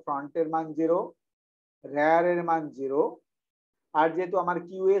আসো ফ্রন্টের মান 0, রেয়ার এর মান 0, আর যেহেতু আমার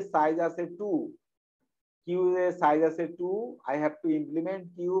কিউ এর সাইজ আছে 2, কিউ এর সাইজ আছে 2, I have to implement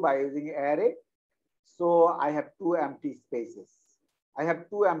Q by using array, so I have two empty spaces. I have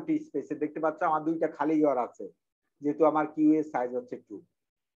two empty spaces, দেখতে পাচ্ছ আমার দুইটা খালি ঘর আছে, যেহেতু আমার কিউ এর সাইজ হচ্ছে 2।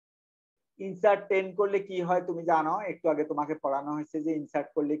 ইনসার্ট 10 করলে কি হয় তুমি জানো, একটু আগে তোমাকে পড়ানো হয়েছে যে ইনসার্ট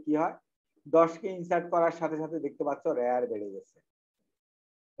করলে কি হয়। 10 কে ইনসার্ট করার সাথে সাথে দেখতে পাচ্ছ রেয়ার বেড়ে গেছে,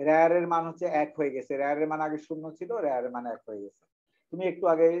 রেয়ার এর মান হচ্ছে 1 হয়ে গেছে, রেয়ার এর মান আগে 0 ছিল, রেয়ার এর মান 1 হয়ে গেছে। তুমি একটু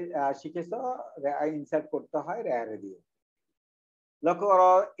আগে শিখেছো ইনসার্ট করতে হয় রেয়ারে দিয়ে। লক্ষ্য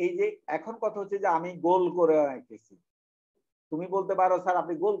করো, এই যে এখন কথা হচ্ছে যে আমি গোল করে আঁকতেছি। তুমি বলতে পারো স্যার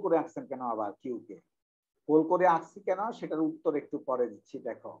আপনি গোল করে আঁকছেন কেন, আবার কিউকে গোল করে আঁকছি কেন সেটার উত্তর একটু পরে দিচ্ছি।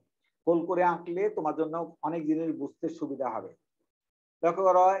 দেখো, গোল করে আঁকলে তোমার জন্য অনেক জিনিস বুঝতে সুবিধা হবে। লক্ষ্য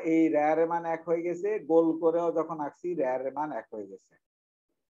করো, এই রেয়ার এর মান 1 হয়ে গেছে, গোল করেও যখন আঁকছি রেয়ার এর মান 1 হয়ে গেছে।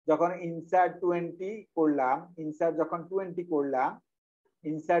 যখন ইনসার্ট 20 করলাম, ইনসার্ট যখন 20 করলাম,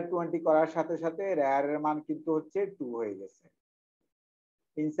 ইনসার্ট 20 করার সাথে সাথে রেয়ার এর মান কিন্তু হচ্ছে 2 হয়ে গেছে।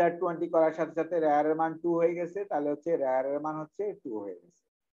 ইনসার্ট 20 করার সাথে সাথে রেয়ার এর মান 2 হয়ে গেছে, তাহলে হচ্ছে রেয়ার এর মান হচ্ছে 2 হয়ে গেছে।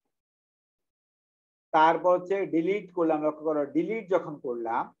 তারপর হচ্ছে ডিলিট করলাম, লক্ষ্য করো ডিলিট যখন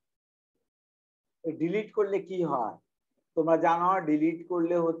করলাম, ডিলিট করলে কি হয় তোমরা জানো, ডিলিট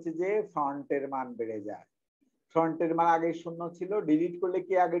করলে হচ্ছে যে ফন্টের মান বেড়ে যায়। ফন্টের মান আগে 0 ছিল, ডিলিট করলে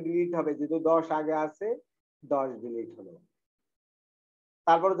কি আগে ডিলিট হবে, যেহেতু 10 আগে আছে 10 ডিলিট হলো।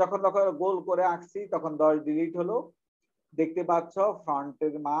 তারপরে যখন গোল করে আঁকছি তখন 10 ডিলিট হলো, দেখতে পাচ্ছ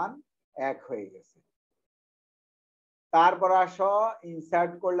ফন্টের মান 1 হয়ে গেছে। তারপর আসো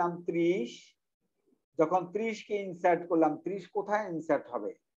ইনসার্ট করলাম 30, যখন 30 কে ইনসার্ট করলাম, 30 কোথায় ইনসার্ট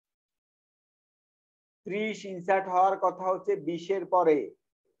হবে, 30 ইনসার্ট হওয়ার কথা হচ্ছে 20 এর পরে।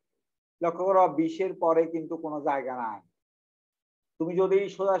 লক্ষ্য করো 20 এর পরে কিন্তু কোনো জায়গা নাই। তুমি যদি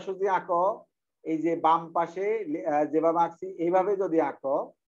সোজাসুজি আঁকো, এই যে বাম পাশে যেভাবে আঁকছি এইভাবে যদি আঁকো,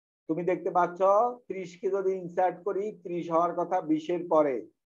 তুমি দেখতে পাচ্ছ 30 কে যদি ইনসার্ট করি 30 হওয়ার কথা 20 এর পরে,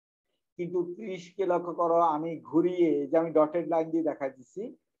 কিন্তু 30 কে লক্ষ্য করো আমি ঘুরিয়ে, যে আমি ডটেড লাইন দিয়ে দেখা দিচ্ছি,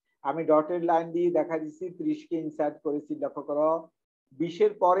 আমি ডটেড লাইন দিয়ে দেখা দিচ্ছি 30 কে ইনসার্ট করেছি, লক্ষ্য করো 20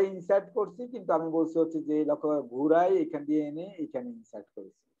 এর পরে ইনসার্ট করছি, কিন্তু আমি বলছি হচ্ছে যে লক্ষ্য ঘুরাই এখান দিয়ে এনে এখানে ইনসার্ট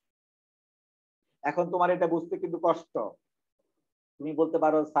করেছি। এখন তোমার এটা বুঝতে কিন্তু কষ্ট, তুমি বলতে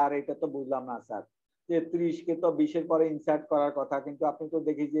পারো স্যার এটা তো বুঝলাম না স্যার, যে 30 কে তো 20 এর পরে ইনসার্ট করার কথা, কিন্তু আপনি তো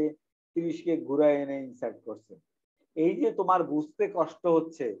দেখি যে 30 কে ঘুরায় এনে ইনসার্ট করছেন। এই যে তোমার বুঝতে কষ্ট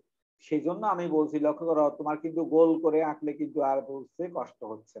হচ্ছে, সেই জন্য আমি বলছি লক্ষ্য করো তোমার কিন্তু গোল করে আঁকলে কিন্তু আর বুঝতে কষ্ট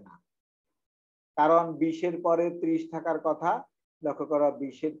হচ্ছে না, কারণ 20 এর পরে 30 থাকার কথা, লক্ষ্য করো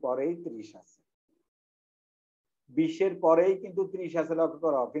 20 এর পরেই 30 আছে, 20 এর পরেই কিন্তু 30 আছে, লক্ষ্য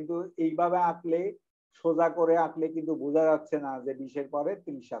করো। কিন্তু এইভাবে আঁকলে, সোজা করে আঁকলে কিন্তু বোঝা যাচ্ছে না যে 20 এর পরে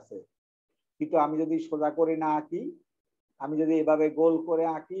 30 আছে। কিন্তু আমি যদি সোজা করে না আঁকি, আমি যদি এভাবে গোল করে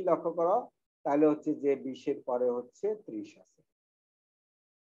আঁকি, লক্ষ্য করো তাহলে হচ্ছে যে 20 এর পরে হচ্ছে 30 আছে।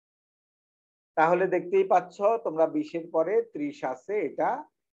 তাহলে দেখতেই পাচ্ছ তোমরা 20 এর পরে 30 আছে এটা,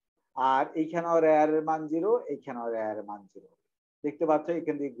 আর এইখানেও রেয়ার এর মান 0, এইখানেও রেয়ার এর মান 0, দেখতে পাচ্ছ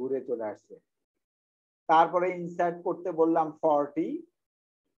এখান দিয়ে ঘুরে চলে আসছে। তারপরে ইনসার্ট করতে বললাম 40,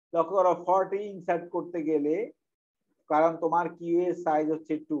 লক্ষ্য করো 40 ইনসার্ট করতে গেলে, কারণ তোমার কিউ এর সাইজ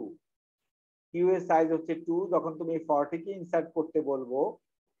হচ্ছে 2, কিউ এর সাইজ হচ্ছে 2, যখন তুমি 40 কে ইনসার্ট করতে বলবো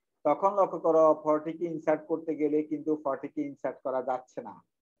তখন লক্ষ্য করো 40 কে ইনসার্ট করতে গেলে কিন্তু 40 কে ইনসার্ট করা যাচ্ছে না,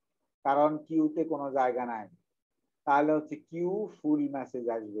 কারণ কিউতে কোনো জায়গা নাই। তাহলে হচ্ছে কিউ ফুল মেসেজ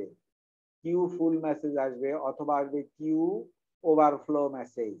আসবে, কিউ ফুল মেসেজ আসবে, অথবা আসবে Q overflow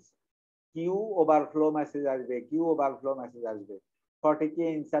message, Q overflow message আসবে, কিউ ওভারফ্লো মেসেজ আসবে। 40 কে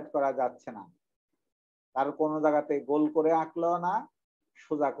ইনসার্ট করা যাচ্ছে না, তার কোনো জায়গাতে গোল করে আঁকলো না,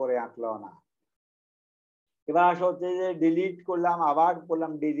 সোজা করে আঁকলো না। এবার আসা হচ্ছে যে ডিলিট করলাম, আবার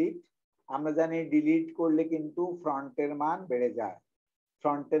করলাম ডিলিট। আমরা জানি ডিলিট করলে কিন্তু ফ্রন্টের মান বেড়ে যায়,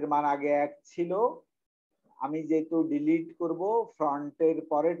 ফ্রন্টের মান আগে 1 ছিল, আমি যেহেতু ডিলিট করব ফ্রন্টের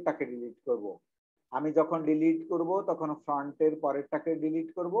পরেরটাকে ডিলিট করব, আমি যখন ডিলিট করব তখন ফ্রন্টের পরেরটাকে ডিলিট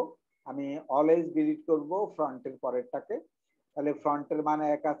করব, আমি অলওয়েজ ডিলিট করব ফ্রন্টের পরেরটাকে। তাহলে ফ্রন্টের মান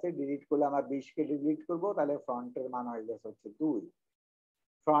 1 আছে, ডিলিট করলে আমার 20 কে ডিলিট করব, তাহলে ফ্রন্টের মান হয়ে গেছে হচ্ছে 2,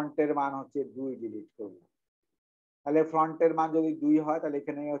 ফ্রন্টের মান হচ্ছে 2 ডিলিট করব। তাহলে ফ্রন্টের মান যদি 2 হয় তাহলে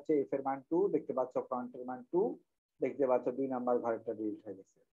এখানে হচ্ছে এফ এর মান 2, দেখতে পাচ্ছ ফ্রন্টের মান 2, দেখতে পাচ্ছ 2 নাম্বার ঘরেরটা ডিলিট হয়ে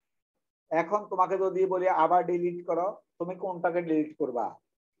গেছে। এখন তোমাকে যদি বলি আবার ডিলিট করো, তুমি কোনটাকে ডিলিট করবা,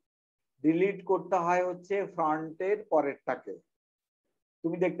 ডিলিট করতে হয় হচ্ছে ফ্রন্টের পরেরটাকে।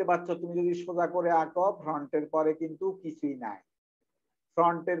 তুমি দেখতে পাচ্ছ তুমি যদি সোজা করে আঁকো ফ্রন্টের পরে কিন্তু কিছুই নাই,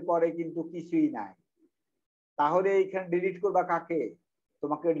 ফ্রন্টের পরে কিন্তু কিছুই নাই, তাহলে এইখানে ডিলিট করবা কাকে,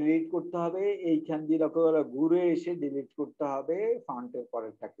 তোমাকে ডিলিট করতে হবে এইখান দিয়ে ঘুরে এসে ডিলিট করতে হবে ফ্রন্টের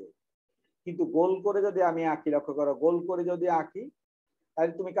পরেরটাকে। কিন্তু গোল করে যদি আমি আঁকি, লক্ষ্য করো গোল করে যদি আঁকি,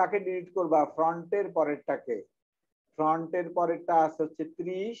 তাহলে তুমি কাকে ডিলিট করবা, ফ্রন্টের পরেরটাকে। ফ্রন্টের পরেরটা আছে হচ্ছে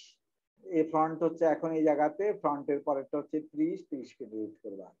 30, এই ফ্রন্ট হচ্ছে এখন এই জায়গাতে, ফ্রন্টের পরেরটা হচ্ছে 30, 30 কে ডিলিট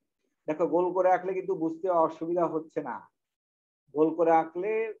করবা। দেখো গোল করে আঁকলে কিন্তু বুঝতে অসুবিধা হচ্ছে না, গোল করে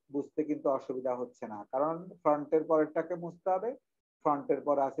আঁকলে বুঝতে কিন্তু অসুবিধা হচ্ছে না, কারণ ফ্রন্টের পরেরটাকে মুছতে হবে, ফ্রন্টের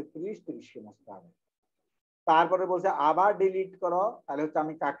পরে আছে 30, 30 কে মুছতে হবে। তারপরে বলছে আবার ডিলিট করো, তাহলে হচ্ছে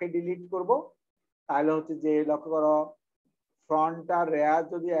আমি কাকে ডিলিট করব, তাহলে হচ্ছে যে লক্ষ্য করো ফ্রন্ট আর রেয়ার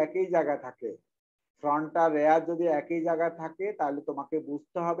যদি একই জায়গায় থাকে, ফ্রন্ট আর রেয়ার যদি একই জায়গায় থাকে তাহলে তোমাকে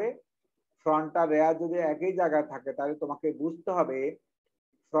বুঝতে হবে, ফ্রন্ট আর রেয়ার যদি একই জায়গায় থাকে তাহলে তোমাকে বুঝতে হবে,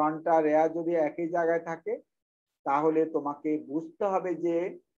 ফ্রন্ট আর রেয়ার যদি একই জায়গায় থাকে তাহলে তোমাকে বুঝতে হবে যে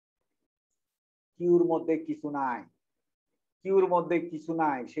কিউর মধ্যে কিছু নাই, কিউর মধ্যে কিছু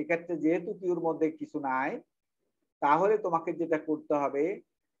নাই, সেক্ষেত্রে যেহেতু কিউর মধ্যে কিছু নাই, তাহলে তোমাকে যেটা করতে হবে,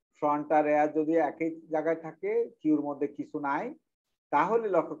 ফ্রন্ট আর রেয়ার যদি একই জায়গায় থাকে, কিউর মধ্যে কিছু নাই, তাহলে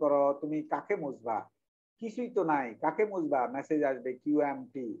লক্ষ্য করো তুমি কাকে মুছবা? কিছুই তো নাই, কাকে মুছবা? মেসেজ আসবে কিউ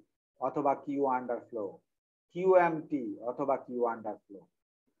এমটি অথবা কিউ আন্ডারফ্লো, কিউ এমটি অথবা কিউ আন্ডারফ্লো।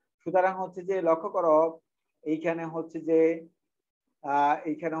 সুতরাং হচ্ছে যে লক্ষ্য করো এইখানে হচ্ছে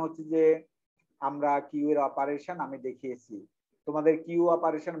যে আমরা কিউ এর অপারেশন আমি দেখিয়েছি। তোমাদের কিউ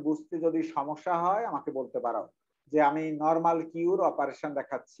অপারেশন বুঝতে যদি সমস্যা হয় আমাকে বলতে পারো যে আমি নরমাল কিউর অপারেশন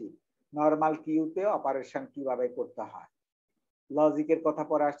দেখাচ্ছি, নরমাল কিউতে অপারেশন কিভাবে করতে হয়। লজিকের কথা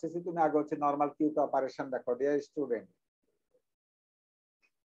পরে আসতেছি, তুমি আগে হচ্ছে নরমাল কিউতে অপারেশন দেখো ডিয়ার স্টুডেন্ট।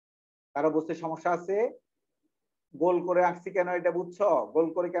 কারো বুঝতে সমস্যা আছে? গোল করে আঁকছি কেন এটা বুঝছো? গোল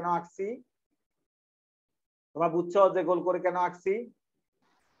করে কেন আঁকছি তোমরা বুঝছো যে গোল করে কেন আঁকছি?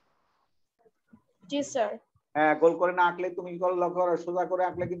 জি স্যার। হ্যাঁ, গোল করে না আঁকলে তুমি লক্ষ্য করো, সোজা করে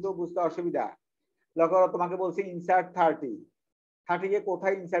আঁকলে কিন্তু বুঝতে অসুবিধা। লক্ষ্য করো তোমাকে বলছি ইনসার্ট 30, 30 কে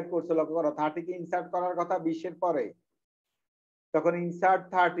কোথায় ইনসার্ট করছো? লক্ষ্য করো 30 কে ইনসার্ট করার কথা 20 এর পরে, তখন ইনসার্ট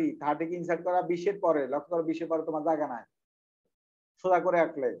 30 কে ইনসার্ট করা 20 এর পরে। লক্ষ্য করো 20 এর পরে তোমার জায়গা নাই, সোজা করে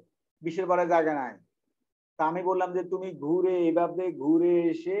আঁকলে 20 এর পরে জায়গা নাই। তা আমি বললাম যে তুমি ঘুরে এইভাবে ঘুরে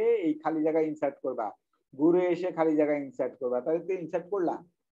এসে এই খালি জায়গায় ইনসার্ট করবা, ঘুরে এসে খালি জায়গায় ইনসার্ট করবা, তাহলে তো ইনসার্ট করলাম।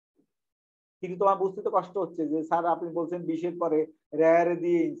 কিন্তু তোমার বুঝতে তো কষ্ট হচ্ছে যে স্যার আপনি বলছেন 20 এর পরে রেয়ার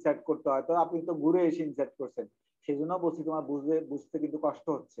দিয়ে ইনসার্ট করতে হয়, তো আপনি তো ঘুরে এসে ইনসার্ট করছেন। সেই জন্য বলছি তোমার বুঝতে কিন্তু কষ্ট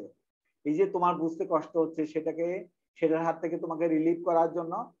হচ্ছে। এই যে তোমার বুঝতে কষ্ট হচ্ছে সেটার হাত থেকে তোমাকে রিলিভ করার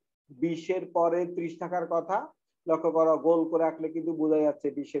জন্য 20 এর পরে 30 থাকার কথা। লক্ষ্য করো গোল করে আঁকলে কিন্তু বোঝা যাচ্ছে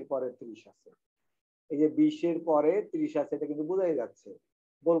 20 এর পরে 30 আছে। এই যে 20 এর পরে 30 আছে, এটা কিন্তু বোঝাই যাচ্ছে।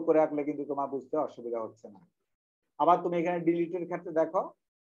 গোল করে আঁকলে কিন্তু তোমার বুঝতে অসুবিধা হচ্ছে না। আবার তুমি এখানে ডিলিটের ক্ষেত্রে দেখো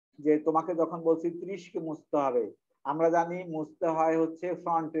যে তোমাকে যখন বলছি 30 কে মুছতে হবে, আমরা জানি মুছতে হয় হচ্ছে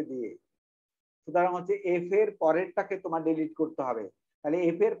ফ্রন্টে দিয়ে। সুতরাং হচ্ছে এফ এর পরেরটাকে তোমার ডিলিট করতে হবে। তাহলে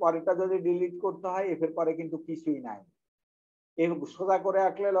এফ এর পরেরটা যদি ডিলিট করতে হয়, এফ এর পরে কিন্তু কিছুই নাই। এফ সোজা করে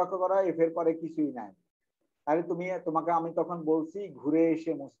আঁকলে লক্ষ্য করা এফ এর পরে কিছুই নাই। তাহলে তোমাকে আমি তখন বলছি ঘুরে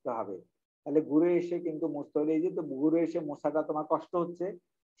এসে মুছতে হবে। তাহলে ঘুরে এসে কিন্তু মুছতে হলে, এই যে তো ঘুরে এসে মোছাটা তোমার কষ্ট হচ্ছে,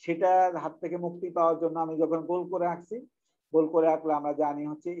 সেটার হাত থেকে মুক্তি পাওয়ার জন্য আমি যখন গোল করে আঁকছি, গোল করে আঁকলে আমরা জানি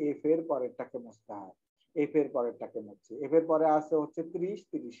হচ্ছে এফ এর পরেরটাকে মুছতে হয়। এফ এর পরেরটাকে মুছছি, এফ এর পরে আছে হচ্ছে 30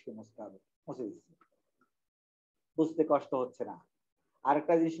 কে মুছতে হবে, মুছে দিচ্ছি। বুঝতে কষ্ট হচ্ছে না।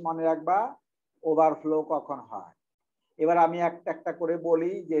 আরেকটা জিনিস মনে রাখবা, ওভারফ্লো কখন হয়। এবার আমি একটা একটা করে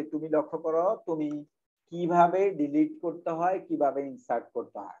বলি যে তুমি লক্ষ্য করো তুমি কিভাবে ডিলিট করতে হয়, কিভাবে ইনসার্ট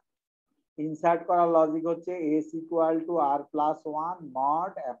করতে হয়। ইনসার্ট করার লজিক হচ্ছে S equal to R plus 1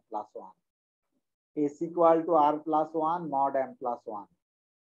 mod M plus 1, S equal to R plus 1 mod M plus 1।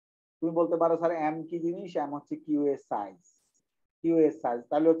 তুমি বলতে পারো স্যার এম কি জিনিস? এম হচ্ছে কিউ এর সাইজ, কিউ এর সাইজ।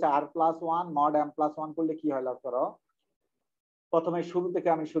 তাহলে হচ্ছে আর প্লাস 1 মড এম প্লাস 1 করলে কি হয় লক্ষ্য করো। প্রথমে শুরু থেকে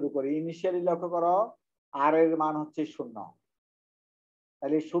আমি শুরু করি, ইনিশিয়ালি লক্ষ্য করো আর এর মান হচ্ছে 0,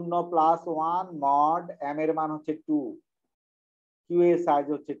 তাহলে 0 প্লাস 1 মড এম এর মান হচ্ছে 2, কিউ এর সাইজ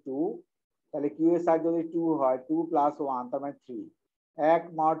হচ্ছে 2, তাহলে কিউ এর সাইজ যদি 2 হয় 2 প্লাস 1 তার মানে 3, 1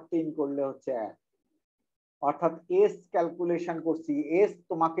 মড 3 করলে হচ্ছে 1। অর্থাৎ এস ক্যালকুলেশন করছি, এস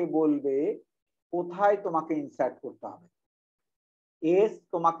তোমাকে বলবে কোথায় তোমাকে ইনসার্ট করতে হবে, এস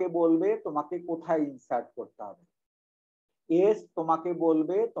তোমাকে বলবে তোমাকে কোথায় ইনসার্ট করতে হবে, এস তোমাকে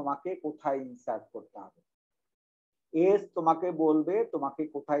বলবে তোমাকে কোথায় ইনসার্ট করতে হবে, এস তোমাকে বলবে তোমাকে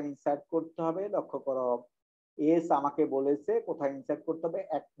কোথায় ইনসার্ট করতে হবে। লক্ষ্য করো এস আমাকে বলেছে কোথায় ইনসার্ট করতে হবে,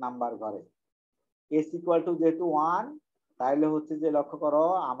 1 নাম্বার ঘরে। এস ইকুয়াল টু যেহেতু 1, তাহলে হচ্ছে যে লক্ষ্য করো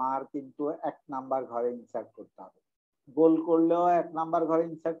আমার কিন্তু 1 নাম্বার ঘরে ইনসার্ট করতে হবে। গোল করলেও 1 নাম্বার ঘরে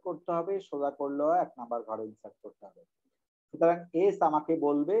ইনসার্ট করতে হবে, সোজা করলেও 1 নাম্বার ঘরে ইনসার্ট করতে হবে। সুতরাং এস আমাকে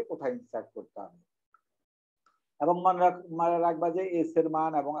বলবে কোথায় ইনসার্ট করতে হবে। এবং মনে রাখবা যে এস এর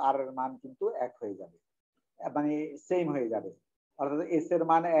মান এবং আর এর মান কিন্তু 1 হয়ে যাবে, মানে সেম হয়ে যাবে। অর্থাৎ এস এর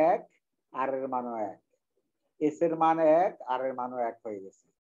মান 1, আর এর মানও 1, এস এর মান 1, আর এর মানও 1 হয়ে গেছে।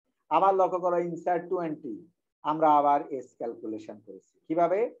 আবার লক্ষ্য করো ইনসার্ট 20, আমরা আবার এস ক্যালকুলেশন করেছি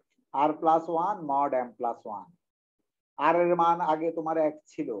কিভাবে, আর প্লাস 1 মড এম প্লাস 1। আর এর মান আগে তোমার 1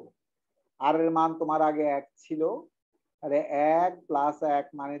 ছিল, আর এর মান তোমার আগে 1 ছিল, তাহলে 1 প্লাস 1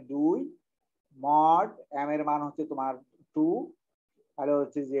 মানে 2, মড এম এর মান হচ্ছে তোমার 2, তাহলে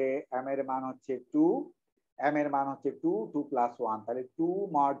হচ্ছে যে এম এর মান হচ্ছে 2, এম এর মান হচ্ছে 2, 2 প্লাস 1 তাহলে 2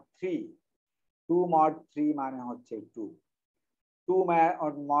 মড 3, 2 মড 3 মানে হচ্ছে 2, 2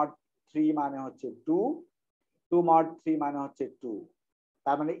 মড 3 মানে হচ্ছে 2, 2 মড 3 মানে হচ্ছে 2।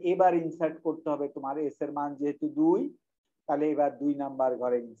 তার মানে এবার ইনসার্ট করতে হবে তোমার এস এর মান যেহেতু 2, তাহলে এবার 2 নাম্বার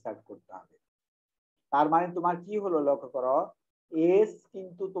ঘরে ইনসার্ট করতে হবে। তার মানে তোমার কি হলো লক্ষ্য করো, এস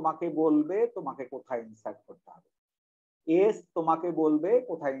কিন্তু তোমাকে বলবে তোমাকে কোথায় ইনসার্ট করতে হবে, এস তোমাকে বলবে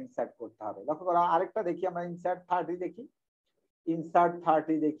কোথায় ইনসার্ট করতে হবে। লক্ষ্য করো আরেকটা দেখি আমরা, ইনসার্ট 30 দেখি, ইনসার্ট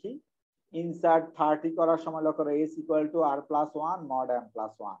 30 দেখি। ইনসার্ট 30 করার সময় লক্ষ্য করো S equal to R plus one mod M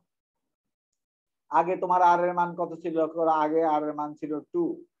plus one. আগে তোমার আর এর মান কত ছিল লক্ষ্য করো, আগে আর এর মান ছিল 2,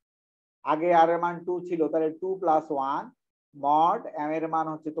 আগে আর এর মান 2 ছিল, তাহলে 2 প্লাস 1 মড এম এর মান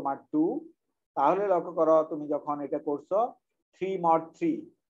হচ্ছে তোমার 2। তাহলে লক্ষ্য করো তুমি যখন এটা করছো 3 মড 3,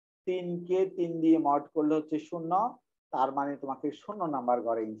 3 কে 3 দিয়ে মড করলে হচ্ছে 0, তার মানে তোমাকে 0 নাম্বার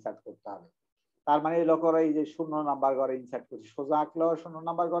ঘরে ইনসার্ট করতে হবে। তার মানে লক্ষ্য করো এই যে 0 নাম্বার ঘরে ইনসার্ট করছি, সোজা আঁকলেও 0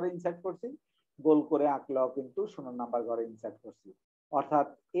 নাম্বার ঘরে ইনসার্ট করছি, গোল করে আঁকলেও কিন্তু 0 নাম্বার ঘরে ইনসার্ট করছি। অর্থাৎ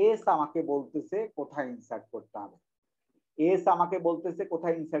এস আমাকে বলতেছে কোথায় ইনসার্ট করতে হবে, এস আমাকে বলতেছে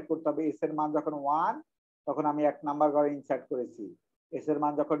কোথায় ইনসার্ট করতে হবে। এস এর মান যখন 1 তখন আমি 1 নাম্বার ঘরে ইনসার্ট করেছি, এস এর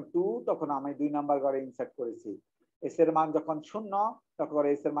মান যখন 2 তখন আমি 2 নাম্বার ঘরে ইনসার্ট করেছি, এস এর মান যখন 0 তখন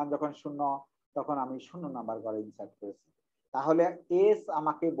এস এর মান যখন 0 তখন আমি 0 নাম্বার ঘরে ইনসার্ট করেছি। তাহলে এস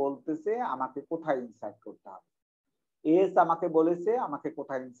আমাকে বলতেছে আমাকে কোথায় ইনসার্ট করতে হবে, এস আমাকে বলেছে আমাকে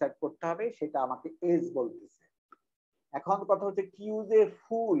কোথায় ইনসার্ট করতে হবে, সেটা আমাকে এস বলতেছে। এখন কথা হচ্ছে কিউ যে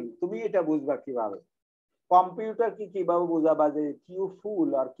ফুল, তুমি এটা বুঝবা কিভাবে, কম্পিউটার কি কিভাবে বুঝাবা যে কিউ ফুল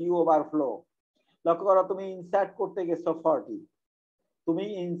আর কিউ ওভারফ্লো। লক্ষ্য করো তুমি ইনসার্ট করতে গেছো 40, তুমি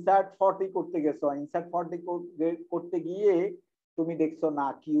ইনসার্ট 40 করতে গেছো, ইনসার্ট 40 করতে গিয়ে তুমি দেখছো না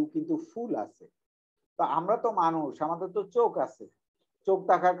কিউ কিন্তু ফুল আছে। তো আমরা তো মানুষ, আমাদের তো চোখ আছে, চোখ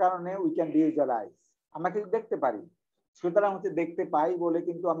থাকার কারণে উই ক্যান ভিজুয়ালাইজ, আমরা কিন্তু দেখতে পারি। সুতরাং হচ্ছে দেখতে পাই বলে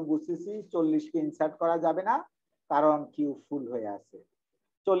কিন্তু আমি বুঝতেছি 40 কে ইনসার্ট করা যাবে না কারণ কিউ ফুল হয়ে আছে,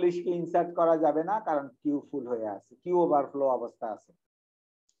 40 কে ইনসার্ট করা যাবে না কারণ কিউ ফুল হয়ে আছে, কিউ ওভারফ্লো অবস্থা আছে।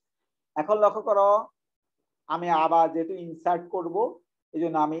 এখন লক্ষ্য করো আমি আবার যেহেতু ইনসার্ট করব এই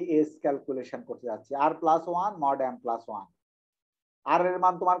জন্য আমি এস ক্যালকুলেশন করতে যাচ্ছি, আর plus one mod M plus one. আর এর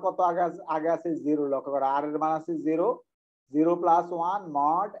মান তোমার কত আগে আছে 0, লক্ষ্য করো আর এর মান আছে 0, 0 plus one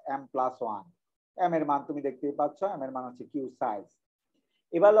mod M plus one. M এর মান তুমি দেখতেই পাচ্ছ, এম এর মান হচ্ছে কিউ সাইজ।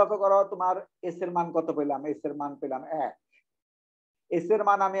 এবার লক্ষ্য করো তোমার এস এর মান কত পেলাম, এস এর মান পেলাম 1, এস এর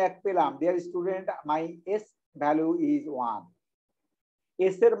মান আমি 1 পেলাম। Dear student my S value is 1,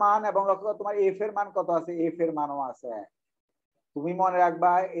 S এর মান এবং লক্ষ্য করো তোমার এফ এর মান কত আছে, এফ এর মানও আছে 1। তুমি মনে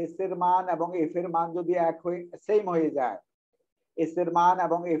রাখবা এস এর মান এবং এফ এর মান যদি এক হয়ে সেম হয়ে যায়, এস এর মান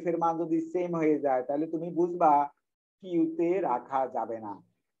এবং এফ এর মান যদি সেম হয়ে যায় তাহলে তুমি বুঝবা কিউতে রাখা যাবে না,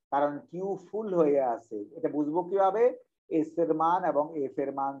 কারণ কিউ ফুল হয়ে আছে। এটা বুঝবো কিভাবে, এস এর মান এবং এফ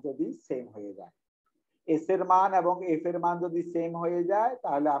এর মান যদি সেম হয়ে যায়, এস এর মান এবং এফ এর মান যদি সেম হয়ে যায়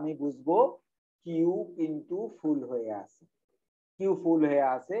তাহলে আমি বুঝবো কিউ কিন্তু ফুল হয়ে আছে, কিউ ফুল হয়ে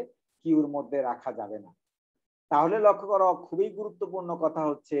আছে, কিউর মধ্যে রাখা যাবে না। তাহলে লক্ষ্য করো খুবই গুরুত্বপূর্ণ কথা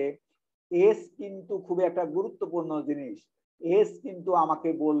হচ্ছে এস কিন্তু খুবই একটা গুরুত্বপূর্ণ জিনিস, এস কিন্তু আমাকে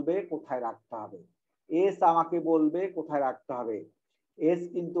বলবে কোথায় রাখতে হবে, এস আমাকে বলবে কোথায় রাখতে হবে, এস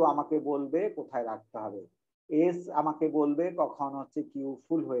কিন্তু আমাকে বলবে কোথায় রাখতে হবে, এস আমাকে বলবে কখন হচ্ছে কিউ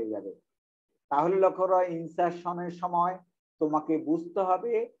ফুল হয়ে যাবে। তাহলে লক্ষ্য করো ইনসারশনের সময় তোমাকে বুঝতে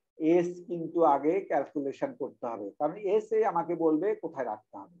হবে এস কিন্তু আগে ক্যালকুলেশন করতে হবে, কারণ এস আমাকে বলবে কোথায়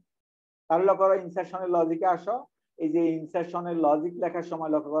রাখতে হবে। তাহলে লক্ষ্য করো ইনসারশনের লজিকে আসো, এই যে ইনসারশনের লজিক লেখার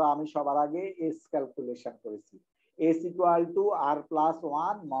সময় লক্ষ্য করো আমি সবার আগে এস ক্যালকুলেশন করেছি, S equal to R plus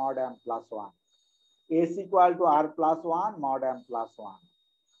one mod M plus one, S equal to R plus one mod M plus one,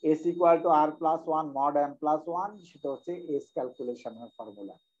 S equal to R plus one mod M plus one, সেটা হচ্ছে S ক্যালকুলেশনের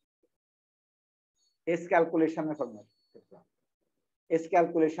formula, S ক্যালকুলেশনের formula, S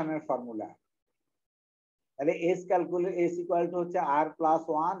ক্যালকুলেশনের formula. তাহলে S equal to হচ্ছে আর plus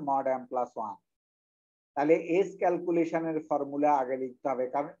one mod M plus one. তাহলে S ক্যালকুলেশনের formula আগে লিখতে হবে,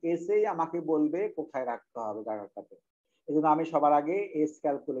 কারণ এসেই আমাকে বলবে কোথায় রাখতে হবে জায়গাটাতে। এই জন্য আমি সবার আগে এস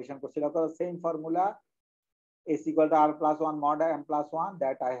ক্যালকুলেশন করছি। Same formula S equal to R plus one mod M plus one,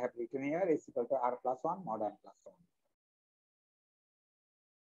 that I have written here, S equal to R plus one mod M plus one.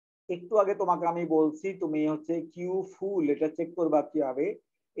 একটু আগে তোমাকে আমি বলছি তুমি হচ্ছে কিউ ফুল এটা চেক করবা কিভাবে,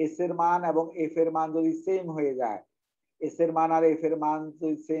 এস এর মান এবং এফ এর মান যদি সেম হয়ে যায়, এস এর মান আর এফ এর মান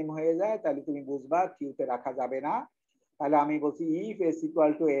যদি সেম হয়ে যায় তাহলে তুমি বুঝবা কিউতে রাখা যাবে না। তাহলে আমি বলছি if S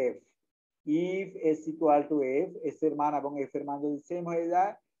equal to F, if S equal to F, S এর মান এবং এফ এর মান যদি সেম হয়ে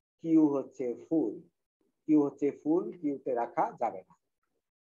যায় কিউ হচ্ছে ফুল, কিউ হচ্ছে ফুল, কিউতে রাখা যাবে না,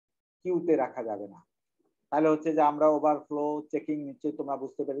 কিউতে রাখা যাবে না। তাহলে হচ্ছে যে আমরা ওভারফ্লো চেকিং নিশ্চয়ই তোমরা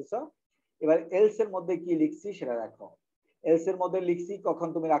বুঝতে পেরেছো। এবার এলস এর মধ্যে কি লিখছি সেটা দেখো, এলস এর মধ্যে লিখছি কখন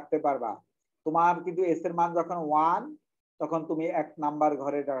তুমি রাখতে পারবা, তোমার কিন্তু এস এর মান যখন 1 তখন তুমি 1 নাম্বার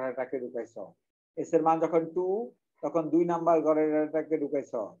ঘরে ডাটাটাকে ঢুকাইছো, এস এর মান যখন 2 তখন 2 নাম্বার ঘরে ডাটাটাকে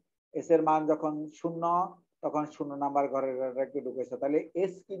ঢুকাইছো, এস এর মান যখন 0 তখন 0 নাম্বার ঘরে ঢুকেছো, তাহলে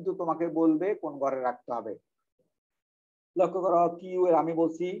এস কিন্তু তোমাকে বলবে কোন ঘরে রাখতে হবে। লক্ষ্য করো কিউ এর, আমি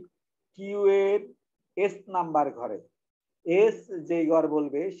বলছি কিউ এর এস নাম্বার ঘরে, এস যেই ঘর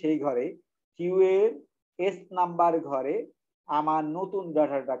বলবে সেই ঘরে কিউ এর এস নাম্বার ঘরে আমার নতুন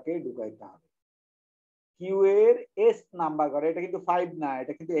ডাটাটাকে ঢুকাইতে হবে। কিউ এর এস নাম্বার ঘরে, এটা কিন্তু 5 না,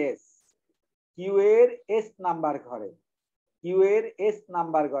 এটা কিন্তু এস। কিউ এর এস নাম্বার ঘরে, কিউ এর এস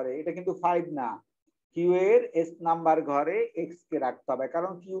নাম্বার ঘরে, এটা কিন্তু 5 না, কিউ এর এস নাম্বার ঘরে এক্স কে রাখতে হবে।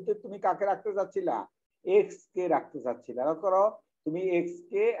 কারণ কিউতে তুমি কাকে রাখতে চাচ্ছিলা? এক্স কে রাখতে চাচ্ছিলা। লক্ষ্য করো তুমি এক্স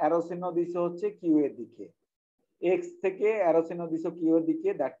কে অ্যারো চিহ্ন দিছো হচ্ছে কিউ এর দিকে, এক্স থেকে অ্যারো চিহ্ন দিছো কিউ এর দিকে,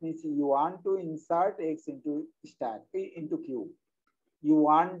 that means you want to insert x into star into Q, you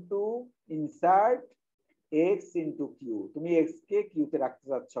want to insert x into Q, তুমি এক্স কে কিউ তে রাখতে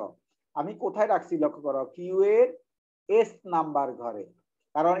চাচ্ছ। আমি কোথায় রাখছি লক্ষ্য করো, কিউ এর এস নাম্বার ঘরে।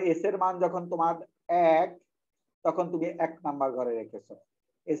 কারণ এস এর মান যখন তোমার 1 তখন তুমি 1 নাম্বার ঘরে রেখেছো,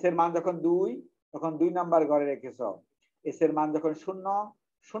 এস এর মান যখন 2 তখন 2 নাম্বার ঘরে রেখেছো, এস এর মান যখন 0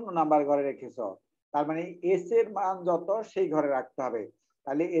 0 নাম্বার ঘরে রেখেছো। তার মানে এস এর মান যত সেই ঘরে রাখতে হবে।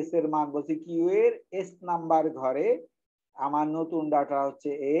 তাহলে এস এর মান বলছি কিউ এর এস নাম্বার ঘরে আমার নতুন ডাটা হচ্ছে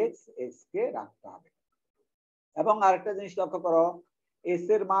এক্স, এক্স কে রাখতে হবে। এবং আরেকটা জিনিস লক্ষ্য করো, এস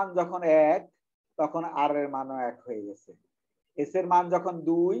এর মান যখন 1 তখন আর এর মানও 1 হয়ে গেছে, এস এর মান যখন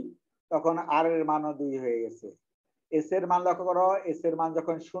 2 তখন আর এর মানও 2 হয়ে গেছে। এস এর মান লক্ষ্য করো, এস এর মান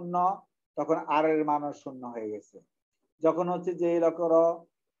যখন 0 তখন আর এর মানও 0 হয়ে গেছে। যখন হচ্ছে যে লক্ষ্য করো,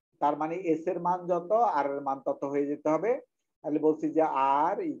 তার মানে এস এর মান যত আর এর মান তত হয়ে যেতে হবে। তাহলে বলছি যে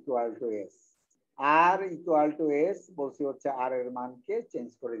আর equal to S, R equal to S বলছি হচ্ছে আর এর মানকে চেঞ্জ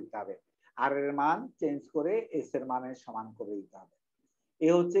করে দিতে হবে, আর এর মান চেঞ্জ করে এস এর মানের সমান করে দিতে হবে। এ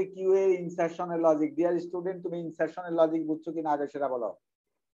হচ্ছে কিউ এর ইনসারশনের লজিক। ডিয়ার স্টুডেন্ট, তুমি ইনসারশনের লজিক বুঝছো কিনা আগে সেটা বলো।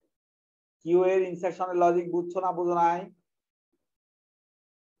 কিউ এর ইনসারশনের লজিক বুঝছো না বুঝো নাই?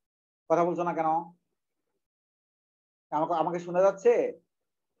 কথা বলছো না কেন? আমাকে আমাকে শোনা যাচ্ছে?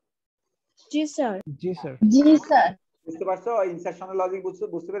 জি স্যার। জি স্যার। জি স্যার। বুঝতে পারছো ইনসারশনের লজিক?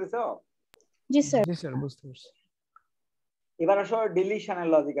 বুঝতে পেরেছো? জি স্যার। জি স্যার, বুঝতে পারছি। এবার আসো ডিলিশনের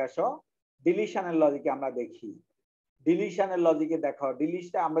লজিক। আসো ডিলিশনের লজিকে আমরা দেখি। ডিলিশনের লজিকে দেখো,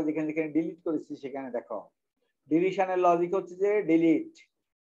 ডিলিটটা আমরা যেখানে যেখানে ডিলিট করেছি সেখানে দেখো। ডিলিশনের লজিক হচ্ছে যে ডিলিট,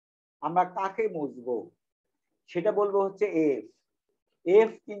 আমরা কাকে মুছবো সেটা বলবো হচ্ছে এফ।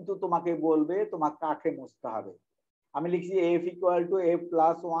 এফ কিন্তু তোমাকে বলবে তোমার কাকে মুছতে হবে। আমি লিখছি F equal to F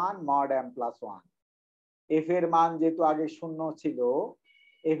plus 1 mod M plus 1। F এর মান যেহেতু আগে 0 ছিল,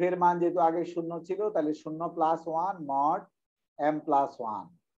 এফ এর মান যেহেতু আগে 0 ছিল, তাহলে 0 plus 1 mod M plus 1।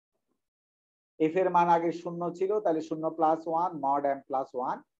 F এর মান আগে 0 ছিল, তাহলে 0 প্লাস 1 মড এম প্লাস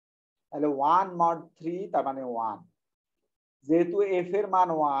 1, তাহলে 1 মড 3 তার মানে 1। যেহেতু এফ এর মান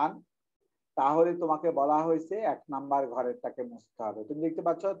 1, তাহলে তোমাকে বলা হয়েছে 1 নাম্বার ঘরেরটাকে মুছতে হবে। তুমি দেখতে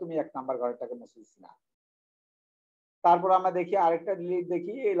পাচ্ছ তুমি 1 নাম্বার ঘরেরটাকে মুছেছ না। তারপর আমরা দেখি আরেকটা ডিলিট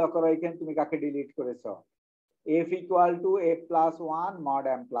দেখি। এই লক্ষ্য করো এখানে তুমি কাকে ডিলিট করেছো, F equal to F plus 1 mod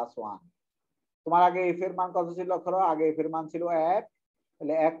M plus 1। তোমার আগে এফ এর মান কত ছিল লক্ষ্য করো, আগে এফ এর মান ছিল 1,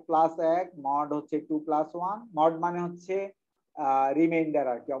 তাহলে 1 প্লাস 1 মড হচ্ছে 2 প্লাস 1। মড মানে হচ্ছে রিমাইন্ডার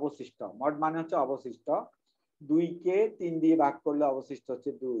আর কি, অবশিষ্ট। মড মানে হচ্ছে অবশিষ্ট। 2 কে 3 দিয়ে ভাগ করলে অবশিষ্ট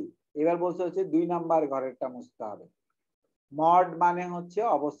হচ্ছে 2। এবার বলছে হচ্ছে 2 নাম্বার ঘরেরটা মুছতে হবে। মড মানে হচ্ছে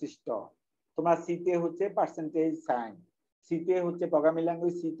অবশিষ্ট। তোমরা সিতে হচ্ছে পার্সেন্টেজ সাইন, সিতে হচ্ছে প্রোগ্রামিং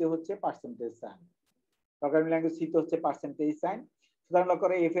ল্যাঙ্গুয়েজ, সিতে হচ্ছে পার্সেন্টেজ সাইন, প্রোগ্রামিং ল্যাঙ্গুয়েজ সিতে হচ্ছে পার্সেন্টেজ সাইন। সুতরাং লক্ষ্য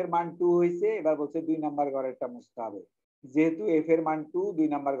করে এফ এর মান 2 হয়েছে, এবার বলছে 2 নাম্বার ঘরেরটা মুছতে হবে। যেহেতু এফ এর মান 2, 2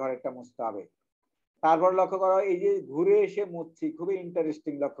 নাম্বার ঘরেরটা মুছতে হবে। তারপর লক্ষ্য করো এই যে ঘুরে এসে মুছছি, খুবই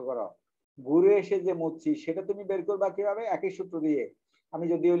ইন্টারেস্টিং। লক্ষ্য করো ঘুরে এসে যে মুছছি সেটা তুমি বের করবা কিভাবে, একই সূত্র দিয়ে। আমি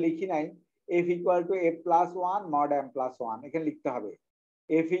যদিও লিখি নাই, F equal to F plus 1 mod M plus 1 এখানে লিখতে হবে।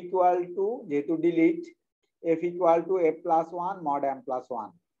 এফ ইকুয়াল টু, যেহেতু delete, F equal to F plus 1 mod M plus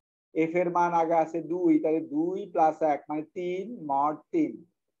 1। F এর মান আগে আছে 2, তাহলে 2 প্লাস 1 মানে 3 মড 3।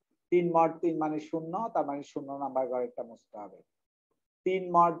 3 মড 3 মানে 0, তার মানে 0 নাম্বার ঘরেরটা মুছতে হবে। 3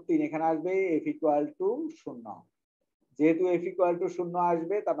 মড 3 এখানে আসবে, এফ ইকুয়াল টু 0। যেহেতু এফ ইকুয়াল টু 0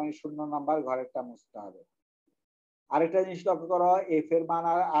 আসবে, তার মানে 0 নাম্বার ঘরেরটা মুছতে হবে। আরেকটা জিনিস লক্ষ্য করো, এফ এর মান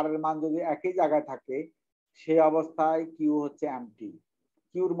আর এর মান যদি একই জায়গায় থাকে সেই অবস্থায় কিউ হচ্ছে এমটি,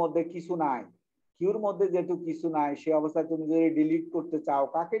 কিউর মধ্যে কিছু নাই। কিউর মধ্যে যেহেতু কিছু নাই সেই অবস্থায় তুমি যদি ডিলিট করতে চাও,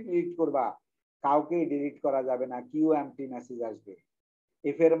 কাকে ডিলিট করবা? কাউকে ডিলিট করা যাবে না, কিউ এমটি মেসেজ আসবে।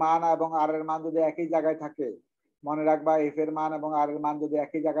 এফ এর মান এবং আর এর মান যদি একই জায়গায় থাকে, মনে রাখবা এফ এর মান এবং আর এর মান যদি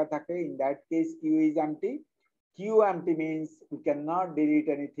একই জায়গায় থাকে, in that case Q is empty. Q MT means we can not delete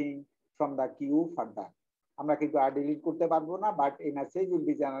anything from the Q further. আমরা কিন্তু আর ডিলিট করতে পারবো না, but a message will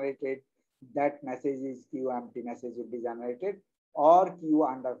be generated, that message is q empty message will be generated, or q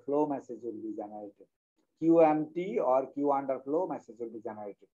underflow message will be generated. q empty or q underflow message will be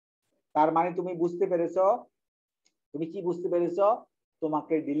generated. তার মানে তুমি বুঝতে পেরেছো, তুমি কি বুঝতে পেরেছো?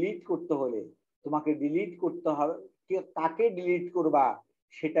 তোমাকে ডিলিট করতে হলে, তোমাকে ডিলিট করতে হবে, কাকে ডিলিট করবা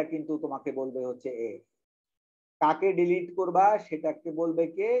সেটা কিন্তু তোমাকে বলবে হচ্ছে এফ। কাকে ডিলিট করবা সেটাকে বলবে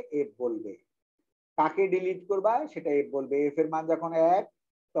কে? এফ বলবে। কাকে ডিলিট করবা সেটা এফ বলবে। এফ এর মান যখন 1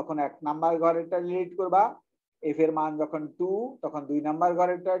 তখন 1 নাম্বার ঘরেরটা ডিলিট করবা, এফ এর মান যখন 2 তখন 2 নাম্বার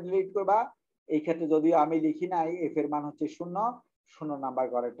ঘরেরটা ডিলিট করবা। এই ক্ষেত্রে যদিও আমি লিখি নাই, এফ এর মান হচ্ছে 0, 0 নাম্বার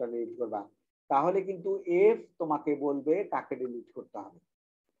ঘরেরটা ডিলিট করবা। তাহলে কিন্তু এফ তোমাকে বলবে কাকে ডিলিট করতে হবে।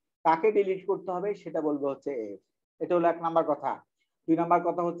 কাকে ডিলিট করতে হবে সেটা বলবে হচ্ছে এফ। এটা হলো 1 নাম্বার কথা। 2 নাম্বার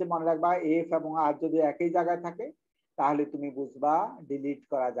কথা হচ্ছে মনে রাখবা, এফ এবং আর যদি একই জায়গায় থাকে তাহলে তুমি বুঝবা ডিলিট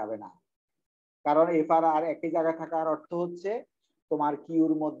করা যাবে না। কারণ এফ আর একই জায়গায় থাকার অর্থ হচ্ছে তোমার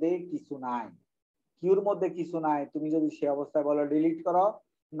কিউর মধ্যে কিছু নাই। কিউর মধ্যে কিছু নাই, তুমি যদি সে অবস্থায় বলো ডিলিট করো,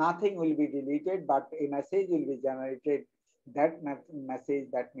 nothing will be deleted but a message will be generated. That message,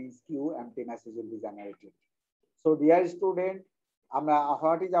 that means q empty message will be generated. So dear student, আমরা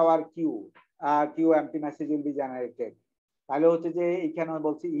what is our q? Q empty message will be generated. তাহলে হচ্ছে যে এখানে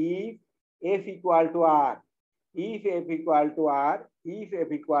বলছি if f equal to r, if f equal to r, if f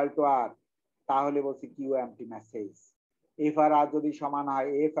equal to r, তাহলে বলছি q empty message. f আর r যদি সমান হয়,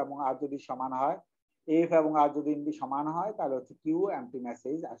 f এবং r যদি সমান হয়, f এবং r যদি সমান হয় তাহলে হচ্ছে q empty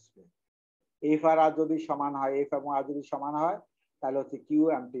message আসবে। f আর r যদি সমান হয়, f এবং r যদি সমান হয় তাহলে হচ্ছে q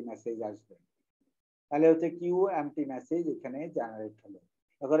empty message আসবে। তাহলে হচ্ছে q empty message এখানে জেনারেট হলো।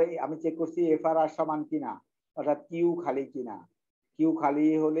 তারপরে আমি চেক করছি f আর r সমান কিনা, অর্থাৎ q খালি কিনা। q খালি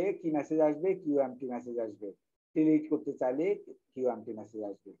হলে কি মেসেজ আসবে? q empty message আসবে। ডিলিট করতে চাইলে q empty message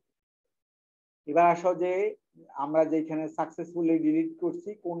আসবে। এবার আসো যে আমরা যেখানে সাকসেসফুলি ডিলিট করছি,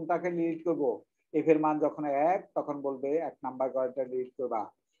 কোনটাকে ডিলিট করব? এফ এর মান যখন 1 তখন বলবে 1 নাম্বার ঘরটা ডিলিট করবা।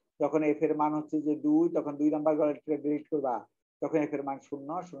 যখন এফ এর মান হচ্ছে যে 2 তখন 2 নাম্বার ঘরটা ডিলিট করবা। যখন এফ এর মান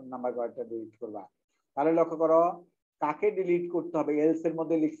 0, 0 নাম্বার ঘরটা ডিলিট করবা। তাহলে লক্ষ্য করো কাকে ডিলিট করতে হবে, এলস এর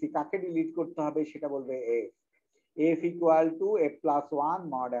মধ্যে লিখছি কাকে ডিলিট করতে হবে সেটা বলবে F. F equal to F plus 1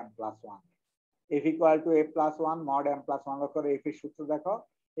 mod M plus 1। F equal to F plus 1 mod M plus 1। লক্ষ্য করো এফ এর সূত্র দেখো,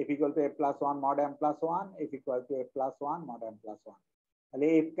 f equal to f plus 1 mod m plus 1, f equal to f plus 1 mod m plus 1। তাহলে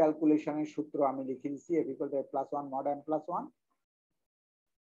f ক্যালকুলেশনের সূত্র আমি লিখে দিচ্ছি, f equal to f plus 1 mod m plus 1,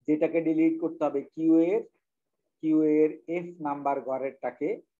 যেটাকে ডিলিট করতে হবে q এর f নাম্বার ঘরেরটাকে,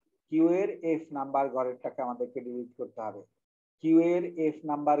 q এর f নাম্বার ঘরেরটাকে আমাদেরকে ডিলিট করতে হবে। q এর f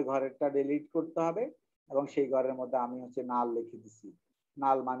নাম্বার ঘরেরটা ডিলিট করতে হবে এবং সেই ঘরের মধ্যে আমি হচ্ছে নাল লিখে দিচ্ছি।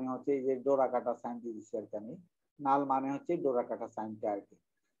 নাল মানে হচ্ছে এই যে ডোরা কাটা সাইন দিয়ে দিচ্ছি আর কি আমি। নাল মানে হচ্ছে ডোরা কাটা সাইনটা আর কি।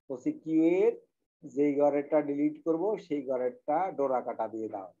 বলছি কিউ এর যেই ঘরেরটা ডিলিট করব সেই ঘরেরটা ডোরা কাটা দিয়ে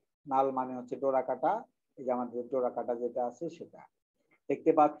দাও। নাল মানে হচ্ছে ডোরা কাটা, এই যে আমাদের ডোরা কাটা যেটা আছে সেটা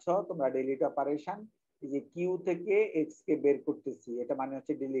দেখতে পাচ্ছ তোমরা। ডিলিট অপারেশন, এই যে কিউ থেকে এক্স কে বের করতেছি, এটা মানে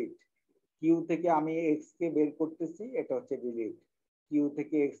হচ্ছে ডিলিট। কিউ থেকে আমি এক্স কে বের করতেছি, এটা হচ্ছে ডিলিট। কিউ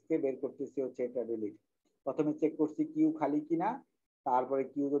থেকে এক্স কে বের করতেছি হচ্ছে এটা ডিলিট। প্রথমে চেক করছি কিউ খালি কিনা, তারপরে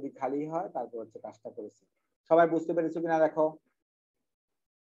কিউ যদি খালি হয় তারপর হচ্ছে কাজটা করেছি। সবাই বুঝতে পেরেছো কিনা দেখো?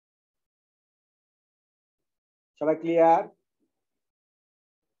 সবাই ক্লিয়ার?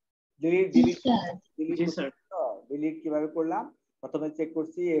 ডিলিট কিভাবে করলাম? প্রথমে চেক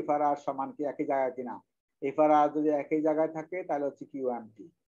করছি এফ আর আর সমান কি একই জায়গায় কিনা। এফ আর আর যদি একই জায়গায় থাকে তাহলে হচ্ছে Q MT.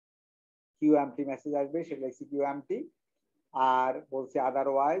 Q MT message আসবে, সেটা লিখছি কিউ এমটি। আর বলছি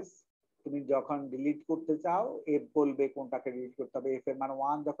আদারওয়াইজ তুমি যখন ডিলিট করতে চাও এফ বলবে কোনটাকে ডিলিট করতে হবে। এফ এর মান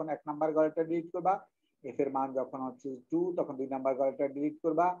 1 যখন 1 নাম্বার ঘরটা ডিলিট করবা, এফ এর মান যখন হচ্ছে 2 তখন 2 নাম্বার ঘরটা ডিলিট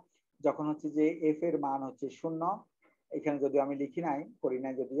করবা। যখন হচ্ছে যে এফ এর মান হচ্ছে 0, এখানে যদি আমি লিখি নাই, করি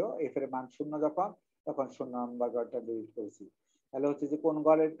নাই যদিও, এফ এর মান 0 যখন, তখন 0 নাম্বার ঘরটা ডিলিট করেছি। তাহলে হচ্ছে যে কোন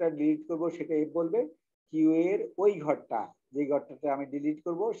ঘরটা ডিলিট করব সেটা এফ বলবে। কিউ এর ওই ঘরটা, যে ঘরটাতে আমি ডিলিট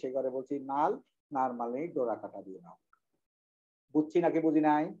করব সেই ঘরে বলছি নাল, নরমালি ডোরা কাটা দিয়ে নাও। বুঝছি নাকি বুঝি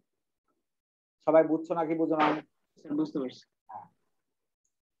নাই? সবাই বুঝছো নাকি বুঝো নাই? বুঝতে পারছি।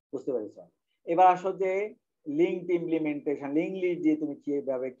 বুঝতে পেরেছো? এবার আসো যে লিঙ্কড ইমপ্লিমেন্টেশন, লিঙ্ক লিস্ট দিয়ে তুমি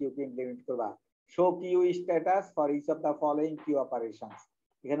কিভাবে কিউকে ইমপ্লিমেন্ট করবা। Show Q status for each of the following Q operations.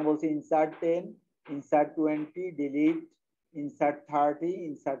 এখানে বলছি insert 10, insert 20, delete, insert 30,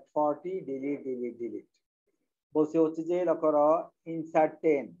 insert 40, delete delete delete. বলছে হচ্ছে যে লক্ষ্য ইনসার্ট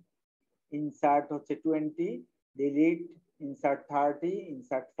 10, ইনসার্ট হচ্ছে 20, delete, insert 30,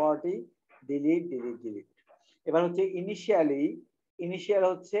 insert 40, delete delete delete. এবার হচ্ছে ইনিশিয়াল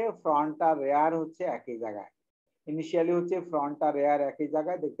হচ্ছে ফ্রন্ট আর রেয়ার হচ্ছে একই জায়গায়। ইনিশিয়ালি হচ্ছে ফ্রন্ট আর রেয়ার একই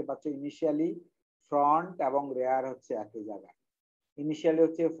জায়গায়, দেখতে পাচ্ছ ইনিশিয়ালি ফ্রন্ট এবং রেয়ার হচ্ছে একই জায়গায়। ইনিশিয়ালি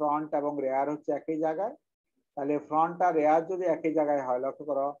হচ্ছে ফ্রন্ট এবং রেয়ার হচ্ছে একই জায়গায়, তাহলে ফ্রন্ট আর রেয়ার যদি একই জায়গায় হয়, লক্ষ্য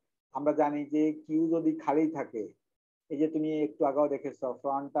করো আমরা জানি যে কিউ যদি খালি থাকে, এই যে তুমি একটু আগেও দেখেছো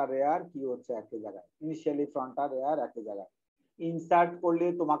ফ্রন্ট আর রেয়ার কিউ হচ্ছে একই জায়গায়, ইনিশিয়ালি ফ্রন্ট আর রেয়ার একই জায়গায়। ইনসার্ট করলে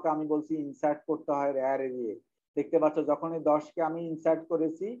তোমাকে আমি বলছি ইনসার্ট করতে হয় রেয়ারে দিয়ে, দেখতে পাচ্ছ যখন এই 10 কে আমি ইনসার্ট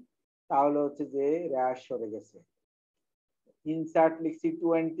করেছি তাহলে হচ্ছে যে রেয়ার সরে গেছে। ইনসার্ট লিখছি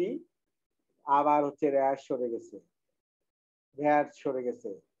 20, আবার হচ্ছে রেয়ার সরে গেছে, রেয়ার সরে গেছে।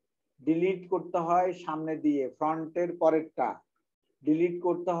 ডিলিট করতে হয় সামনে দিয়ে ফ্রন্টের পরেরটা, ডিলিট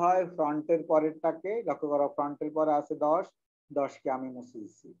করতে হয় ফ্রন্টের পরেরটাকে, লক্ষ্য করো ফ্রন্টের পরে আছে 10, 10 কে আমি মুছে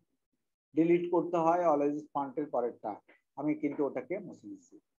দিচ্ছি। ডিলিট করতে হয় অলওয়েজ ফ্রন্টের পরেরটা, আমি কিন্তু ওটাকে মুছে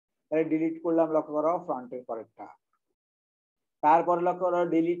দিচ্ছি। তাহলে ডিলিট করলাম, লক্ষ্য করো ফ্রন্টের পরেরটা। তারপরে লক্ষ্য করো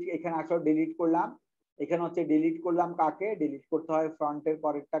ডিলিট, এখানে আসো ডিলিট করলাম, এখানে হচ্ছে ডিলিট করলাম কাকে, ডিলিট করতে হয় ফ্রন্টের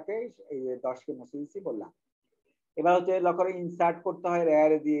পরেরটাকে, এই 10 কে মুছে দিচ্ছি বললাম। এবার হচ্ছে লক্ষ্য করো ইনসার্ট করতে হয়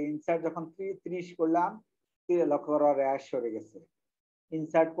রেয়ার দিয়ে, ইনসার্ট যখন 30 করলাম, লক্ষ্য করো রেয়ার সরে গেছে।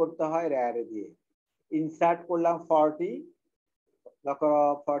 ইনসার্ট করতে হয় রেয়ারে দিয়ে, ইনসার্ট করলাম 40, লক্ষ্য করো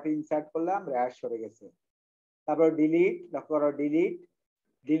 40 ইনসার্ট করলাম, রেয়ার সরে গেছে। তারপর ডিলিট, লক্ষ্য করো ডিলিট,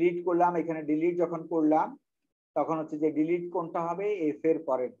 ডিলিট করলাম, এখানে ডিলিট যখন করলাম তখন হচ্ছে যে ডিলিট কোনটা হবে, এফ এর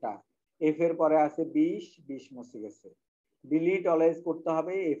পরেরটা, এফ এর পরে আছে 20, 20 মুছে গেছে। ডিলিট অলওয়েজ করতে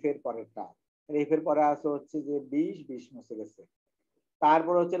হবে এফ এর পরেরটা, এফ এর পরে আছে হচ্ছে যে 20, 20 মুছে গেছে।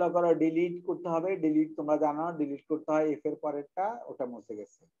 তারপর হচ্ছে লক্ষ্য করো ডিলিট করতে হবে, ডিলিট তোমরা জানো ডিলিট করতে হয় এফ এর পরেরটা, ওটা মুছে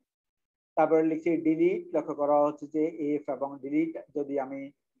গেছে। তারপরে লিখছি ডিলিট, লক্ষ্য করা হচ্ছে যে এফ এবং ডিলিট, যদি আমি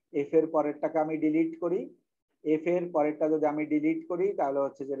এফ এর পরেরটাকে আমি ডিলিট করি, এফ এর পরেরটা যদি আমি ডিলিট করি তাহলে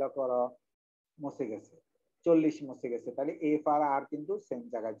হচ্ছে যে লক্ষ্য করো মুছে গেছে, 40 মুছে গেছে। তাহলে এফ আর আর কিন্তু সেম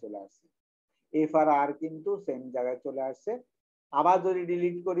জায়গায় চলে আসছে, এফ আর আর কিন্তু সেম জায়গায় চলে আসছে। আবার যদি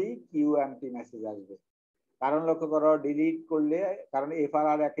ডিলিট করি কিউ এমটি মেসেজ আসবে, কারণ লক্ষ্য করো ডিলিট করলে, কারণ এফ আর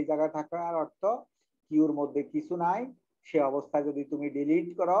আর একই জায়গায় থাকার অর্থ কিউর মধ্যে কিছু নাই, সে অবস্থায় যদি তুমি ডিলিট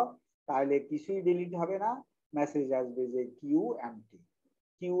করো তাহলে কিছুই ডিলিট হবে না, মেসেজ আসবে যে Q MT,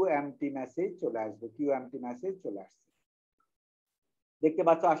 Q MT message চলে আসবে, কিউ এমটি মেসেজ চলে আসছে। দেখতে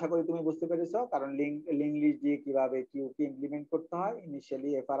পাচ্ছ, আশা করি তুমি বুঝতে পেরেছো, কারণ লিঙ্ক লিস্ট দিয়ে কিভাবে কিউ কে ইমপ্লিমেন্ট করতে হয়। ইনিশিয়ালি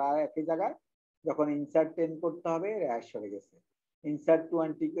এফ আর আর একই জায়গায়, যখন ইনসার্ট 10 করতে হবে রেয়ার সরে গেছে। ইনসার্ট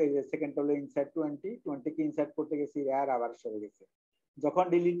 20, সেকেন্ড হলো ইনসার্ট 20 কে ইনসার্ট করতে গেছি রেয়ার আবার সরে গেছে। যখন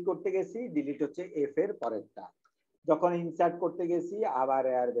ডিলিট করতে গেছি ডিলিট হচ্ছে এফ এর পরেরটা, যখন ইনসার্ট করতে গেছি আবার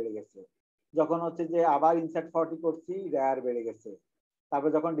রেয়ার বেড়ে গেছে, যখন হচ্ছে যে আবার ইনসার্ট 40 করছি রেয়ার বেড়ে গেছে। তারপর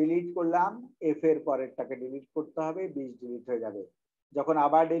যখন ডিলিট করলাম এফ এর পরেরটাকে ডিলিট করতে হবে, 20 ডিলিট হয়ে যাবে। যখন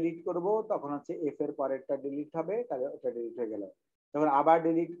আবার ডিলিট করব তখন হচ্ছে এফ এর পরেরটা ডিলিট হবে, তাহলে ওটা ডিলিট হয়ে গেল। যখন আবার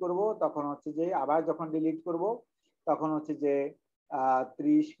ডিলিট করব তখন হচ্ছে যে আবার যখন ডিলিট করব তখন হচ্ছে যে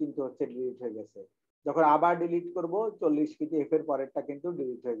 30 কিন্তু হচ্ছে ডিলিট হয়ে গেছে। যখন আবার ডিলিট করব 40 কিন্তু এফ এর পরেরটা কিন্তু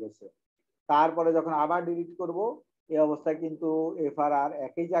ডিলিট হয়ে গেছে। তারপরে যখন আবার ডিলিট করব এই অবস্থায় কিন্তু এফ আর আর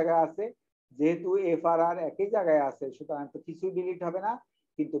একই জায়গায় আছে, যেহেতু এফ আর আর একই জায়গায় আছে সুতরাং তো কিছু ডিলিট হবে না,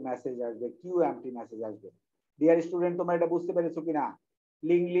 কিন্তু মেসেজ আসবে, কিউ এমটি মেসেজ আসবে। ডিয়ার স্টুডেন্ট, তোমরা এটা বুঝতে পেরেছো কিনা?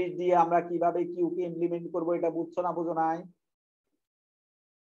 লিঙ্ক লিস্ট দিয়ে আমরা কিভাবে কিউ কে ইমপ্লিমেন্ট করব এটা বুঝছো না বুঝো নাই?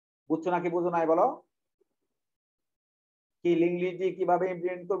 বুঝছো নাকি বুঝো নাই বলো? কি লিঙ্ক লিস্ট দিয়ে কিভাবে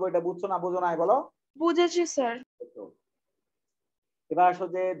ইমপ্লিমেন্ট করব এটা বুঝছো না বুঝো নাই বলো? বুঝেছি স্যার। এবার আসো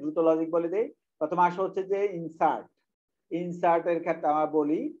যে দ্রুত লজিক বলে দেই। প্রথমে আসো হচ্ছে যে ইনসার্ট, ইনসার্ট এর ক্ষেত্রে আমরা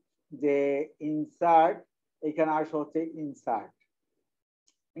বলি যে ইনসার্ট, এখানে আসো হচ্ছে ইনসার্ট,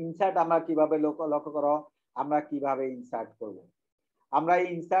 ইনসার্ট আমরা কিভাবে লক্ষ্য করো, আমরা কিভাবে ইনসার্ট করব, আমরা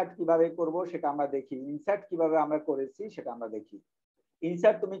ইনসার্ট কিভাবে করব সেটা আমরা দেখি। ইনসার্ট কিভাবে আমরা করেছি সেটা আমরা দেখি।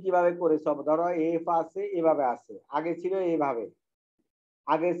 ইনসার্ট তুমি কিভাবে করেছো, ধরো এফ আছে এভাবে আছে, আগে ছিল এইভাবে,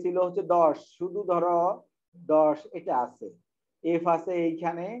 আগে ছিল হচ্ছে 10, শুধু ধরো 10 এটা আছে, এফ আছে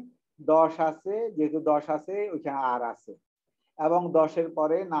এইখানে, 10 আছে, যেহেতু 10 আছে ওইখানে আর আছে, এবং 10-এর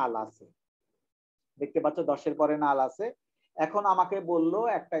পরে নাল আছে, দেখতে পাচ্ছ 10-এর পরে নাল আছে। এখন আমাকে বললো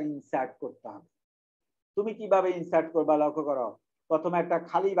একটা ইনসার্ট করতে হবে। তুমি কিভাবে ইনসার্ট করবা লক্ষ্য করো, প্রথমে একটা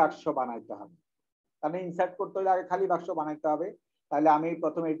খালি বাক্স বানাইতে হবে, তাহলে ইনসার্ট করতে হলে আগে খালি বাক্স বানাইতে হবে। তাহলে আমি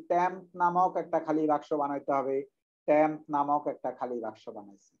প্রথমে ট্যাম্প নামক একটা খালি বাক্স বানাইতে হবে, ট্যাম্প নামক একটা খালি বাক্স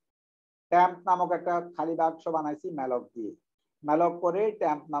বানাইছি, ট্যাম্প নামক একটা খালি বাক্স বানাইছি ম্যালক দিয়ে, ম্যালক করে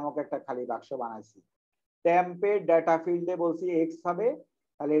ট্যাম্প নামক একটা খালি বাক্স বানাইছি। ট্যাম্পের ডেটা ফিল্ডে বলছি এক্স হবে,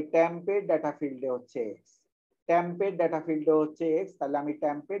 তাহলে ট্যাম্পের ডেটা ফিল্ডে হচ্ছে এক্স, ট্যাম্পের ডেটা ফিল্ডে হচ্ছে এক্স, তাহলে আমি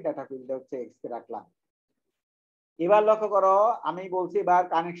ট্যাম্পের ডেটা ফিল্ডে হচ্ছে এক্স কে রাখলাম। এবার লক্ষ্য করো আমি বলছি এবার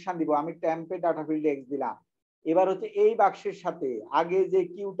কানেকশন দিব, আমি ট্যাম্পের ডাটা ফিল্ডে এক্স দিলাম। এবার হচ্ছে এই বাক্সের সাথে আগে যে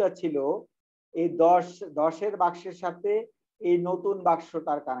কিউটা ছিল এই 10-এর বাক্সের সাথে এই নতুন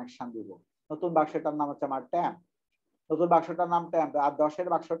বাক্সটার কানেকশন দিব, নতুন বাক্সটার নাম হচ্ছে আমার ট্যাম্প, নতুন বাক্সটার নাম ট্যাম্প। আর 10-এর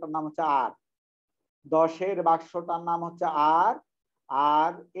বাক্সটার নাম হচ্ছে আর, 10-এর বাক্সটার নাম হচ্ছে আর,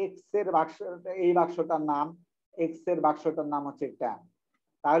 আর এক্স এর বাক্স, এই বাক্সটার নাম, এক্স এর বাক্সটার নাম হচ্ছে ট্যাম্প।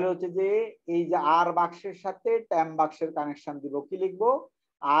 তাহলে হচ্ছে যে এই যে আর বাক্সের সাথে ট্যাম্প বাক্সের কানেকশন দিব, কি লিখবো?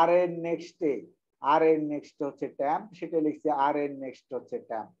 আর এর নেক্সটে, আর এর নেক্সট হচ্ছে ট্যাম্প, সেটা লিখছি আর এর নেক্সট হচ্ছে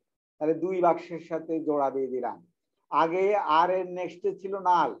ট্যাম্প। তাহলে দুই বাক্সের সাথে জোড়া দিয়ে দিলাম। আগে আর এর নেক্সটে ছিল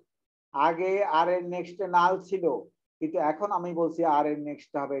নাল, আগে আর এর নেক্সটে নাল ছিল, কিন্তু এখন আমি বলছি আর এর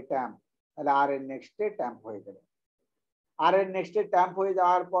নেক্সট হবে ট্যাম্প, তাহলে আর এর নেক্সটে ট্যাম্প হয়ে গেল। আর এর নেক্সটে ট্যাম্প হয়ে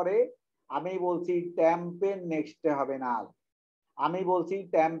যাওয়ার পরে আমি বলছি ট্যাম্পের নেক্সটে হবে নাল, আমি বলছি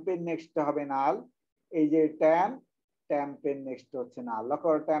ট্যাম্পের নেক্সট হবে নাল। এই যে ট্যাম্প, ট্যাম্পের নেক্সট হচ্ছে নাল।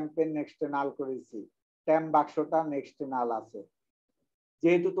 লক্ষ্য, ট্যাম্পের নেক্সটে নাল করেছি, ট্যাম্প বাক্সটা নেক্সটে নাল আছে।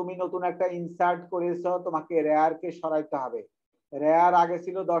 যেহেতু তুমি নতুন একটা ইনসার্ট করেছো, তোমাকে রেয়ার কে সরাইতে হবে। রেয়ার আগে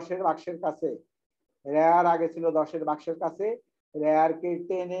ছিল 10-এর বাক্সের কাছে, রেয়ার আগে ছিল 10-এর বাক্সের কাছে, রেয়ার কে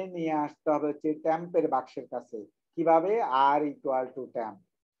টেনে নিয়ে আসতে হবে হচ্ছে ট্যাম্পের বাক্সের কাছে। কিভাবে? আর equal to temp,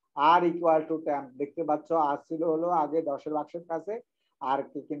 R equal to temp. দেখতে পাচ্ছ আর ছিল হলো আগে 10-এর বাক্সের কাছে, আর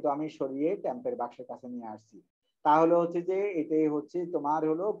কিন্তু আমি সরিয়ে ট্যাম্পের বাক্সের কাছে নিয়ে আসছি। তাহলে হচ্ছে যে এটাই হচ্ছে তোমার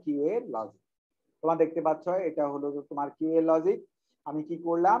হলো কিউ এর লজিক। তোমার দেখতে পাচ্ছ এটা হলো তোমার কিউ এর লজিক। আমি কি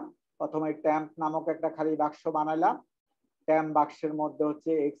করলাম? প্রথমে ট্যাম্প নামক একটা খালি বাক্স বানালাম, ট্যাম্প বাক্সের মধ্যে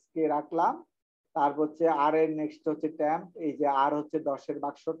হচ্ছে এক্স কে রাখলাম, তারপর হচ্ছে আর এর নেক্সট হচ্ছে ট্যাম্প। এই যে আর হচ্ছে 10-এর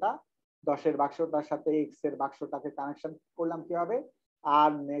বাক্সটা, 10-এর বাক্সটার সাথে এক্স এর বাক্সটাকে কানেকশন করলাম কিভাবে?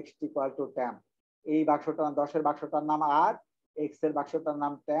 আর নেক্সট ইকুয়াল টু ট্যাম্প। এই বাক্সটা 10-এর বাক্সটার নাম আর, এক্স এর বাক্সটার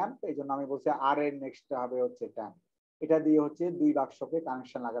নাম ট্যাম্প, এই জন্য আমি বলছি আর এর নেক্সট হবে হচ্ছে ট্যাম্প। এটা দিয়ে হচ্ছে দুই বাক্সকে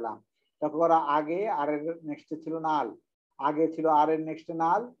কানেকশন লাগালাম। লক্ষ্য করা, আগে আর এর নেক্সট ছিল নাল, আগে ছিল আর এর নেক্সট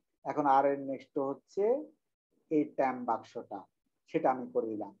নাল, এখন আর এর নেক্সট হচ্ছে এই ট্যাম্প বাক্সটা, সেটা আমি করে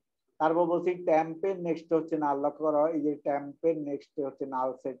দিলাম। তারপর বলছি ট্যাম্পের নেক্সট হচ্ছে নাল। লক্ষ্য করো, এই যে ট্যাম্পের নেক্সট হচ্ছে নাল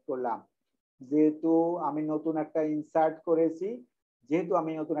সেট করলাম। যেহেতু আমি নতুন একটা ইনসার্ট করেছি, যেহেতু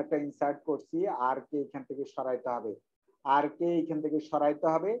আমি নতুন একটা ইনসার্ট করছি, আর কে এখান থেকে সরাইতে হবে, আর কে এখান থেকে সরাইতে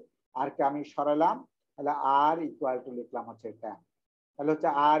হবে, আর কে আমি সরালাম, তাহলে আর ইকুয়াল টু লিখলাম হচ্ছে ট্যাম্প। তাহলে হচ্ছে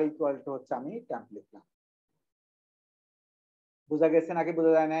আর ইকুয়াল টু হচ্ছে আমি ট্যাম্প লিখলাম। বোঝা গেছে নাকি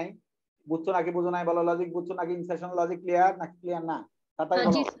বোঝা যায় নাই? বুঝছো নাকি বুঝো নাই বলো? লজিক বুঝছো নাকি? ইনসার্শন লজিক ক্লিয়ার নাকি ক্লিয়ার না? তাড়াতাড়ি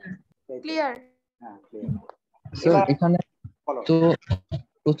বলো। জি স্যার, ক্লিয়ার। হ্যাঁ ক্লিয়ার। স্যার এখানে বলো। তো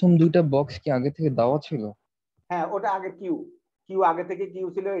প্রথম দুইটা বক্স কি আগে থেকে দেওয়া ছিল? হ্যাঁ, ওটা আগে কিউ, কিউ আগে থেকে কিউ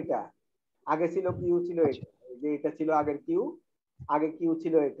ছিল, এটা আগে ছিল কিউ ছিল, এটা যে এটা ছিল আগের কিউ, আগে কিউ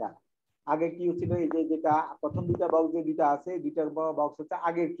ছিল, এটা আগে কিউ ছিল। এই যে যেটা প্রথম দুইটা বক্স যে দুইটা আছে, দুইটার বক্স হচ্ছে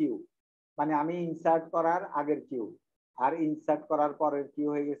আগের কিউ, মানে আমি ইনসার্ট করার আগের কিউ, আর ইনসার্ট করার পরের কিউ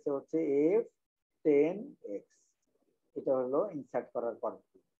হয়ে গেছে হচ্ছে F10X। এটা হলো ইনসার্ট করার পর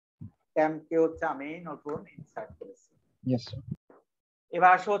ট্যাম্প কে হচ্ছে আমি নতুন ইনসার্ট করেছি। Yes sir.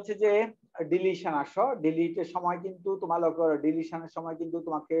 এবার আসো হচ্ছে যে ডিলিশন। আসো ডিলিটের সময় কিন্তু তোমার ডিলিশনের সময় কিন্তু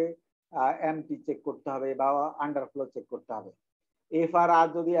তোমাকে এমটি চেক করতে হবে বা আন্ডারফ্লো চেক করতে হবে। এফ আর আর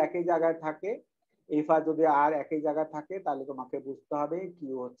যদি একই জায়গায় থাকে, এফ আর যদি আর একই জায়গায় থাকে, তাহলে তোমাকে বুঝতে হবে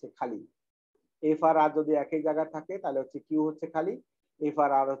কিউ হচ্ছে খালি। এফ আর আর যদি একই জায়গায় থাকে তাহলে হচ্ছে কিউ হচ্ছে খালি, এফ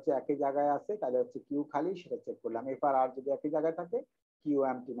আর আর হচ্ছে একই জায়গায় আছে তাহলে হচ্ছে কিউ খালি, সেটা চেক করলাম। এফ আর আর যদি একই জায়গায় থাকে, কিউ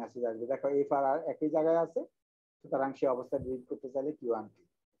এমটি মেসেজ আসবে। দেখো এফ আর আর একই জায়গায় আছে, সুতরাং সে অবস্থায় ডিলিট করতে চাইলে কিউ এমটি।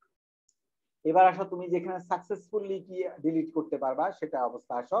 এবার আসো তুমি যেখানে সাকসেসফুলি কি ডিলিট করতে পারবা সেটা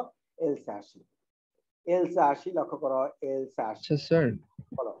অবস্থা, আসো এলসে আসি। এলসে আসি, লক্ষ্য করো এলসে আসি। আচ্ছা স্যার,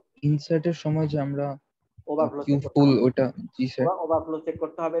 বলো। ইনসার্টের সময় যে আমরা ওভারফ্লো কিউ চেক করতে ফুল হবে। ওটা, জি স্যার। ওভারফ্লো চেক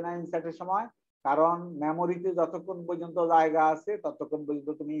করতে হবে না ইনসার্টের সময়, কারণ মেমোরিতে যতক্ষণ পর্যন্ত জায়গা আছে ততক্ষণ পর্যন্ত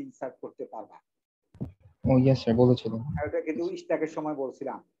তুমি ইনসার্ট করতে পারবা। ও ইয়েস স্যার, বলেছিলেন। এটা কিন্তু স্ট্যাকের সময়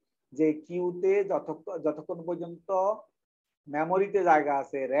বলছিলাম যে কিউতে যতক্ষণ পর্যন্ত মেমোরিতে জায়গা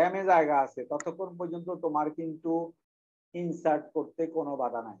আছে, র্যামে জায়গা আছে, ততক্ষণ পর্যন্ত তোমার কিন্তু ইনসার্ট করতে কোনো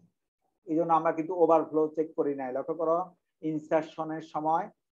বাধা নাই। এই জন্য আমরা কিন্তু ওভারফ্লো চেক করি নাই। লক্ষ্য করো, ইনসার্শনের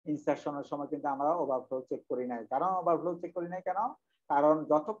সময় কিন্তু আমরা ওভারফ্লো চেক করি নাই। কারণ ওভারফ্লো চেক করি নাই কেন? কারণ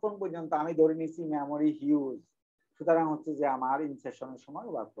যতক্ষণ পর্যন্ত আমি ধরে নিচ্ছি মেমোরি হিউজ, সুতরাং হচ্ছে যে আমার ইনসার্শনের সময়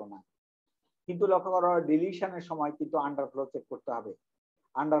ওভারফ্লো নাই। কিন্তু লক্ষ্য করো ডিলিশনের সময় কিন্তু আন্ডারফ্লো চেক করতে হবে,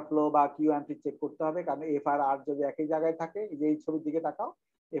 আন্ডারফ্লো বা কিউএমটি চেক করতে হবে। কারণ এফ আর আর যদি একই জায়গায় থাকে, যে এই ছবির দিকে তাকাও,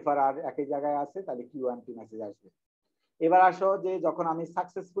 এফ আর আর একই জায়গায় আছে, তাহলে কিউএমটি মেসেজ আসবে। এবার আসো যে যখন আমি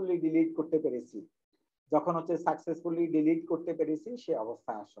সাকসেসফুলি ডিলিট করতে পেরেছি, যখন হচ্ছে সাকসেসফুলি ডিলিট করতে পেরেছি সে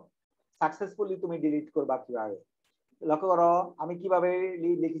অবস্থা আসো। সাকসেসফুলি তুমি ডিলিট করবা কিভাবে? লক্ষ্য করো আমি কিভাবে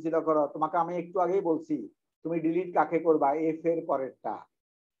লিখেছি, লক্ষ্য করো, তোমাকে আমি একটু আগেই বলছি তুমি ডিলিট কাকে করবা, এফ এর পরেরটা,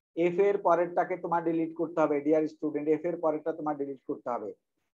 এফ এর পরেরটাকে তোমার ডিলিট করতে হবে। ডিয়ার স্টুডেন্ট, এফ এর পরেরটা তোমার ডিলিট করতে হবে।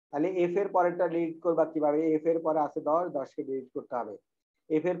 তাহলে এফ এর পরেরটা ডিলিট করবা কিভাবে? এফ এর পরে আছে 10, 10 কে ডিলিট করতে হবে।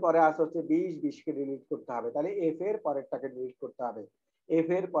 এফ এর পরে আছে হচ্ছে 20, 20 কে ডিলিট করতে হবে। তাহলে এফ এর পরেরটাকে ডিলিট করতে হবে, এফ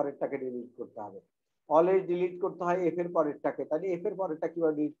এর পরেরটাকে ডিলিট করতে হবে। অলওয়েজ ডিলিট করতে হয় এফ এর পরেরটাকে। তাহলে এফ এর পরেরটা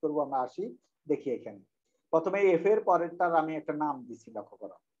কিভাবে ডিলিট করবো আমরা আসি দেখি। এখানে প্রথমে এফ এর পরেরটার আমি একটা নাম দিছি, লক্ষ্য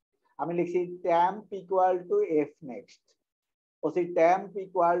করো। আমি লিখছি temp equal to F next. বলছি temp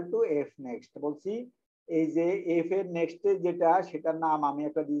equal to F next. বলছি এই যে এফ এর নেক্সট যেটা সেটার নাম আমি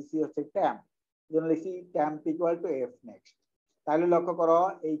একটা দিয়েছি হচ্ছে temp, জন্য লিখছি temp equal to F next. তাহলে লক্ষ্য করো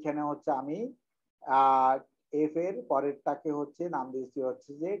এইখানে হচ্ছে আমি এফ এর পরেরটাকে হচ্ছে নাম দিয়েছি হচ্ছে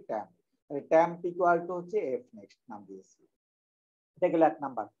যে temp। temp ইকুয়াল টু হচ্ছে এফ নেক্সট নাম দিয়েছি। এটা গেল 1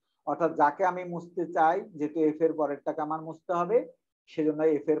 নাম্বার। অর্থাৎ যাকে আমি মুছতে চাই, যেহেতু এফ এর পরেরটাকে আমার মুছতে হবে, সেজন্য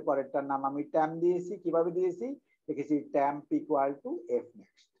এফ এর পরেরটার নাম আমি temp দিয়েছি। কিভাবে দিয়েছি? লিখেছি temp equal to F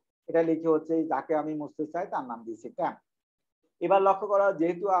next. এটা লিখে হচ্ছে যাকে আমি মুছতে চাই তার নাম দিয়েছি temp। এবার লক্ষ্য করো,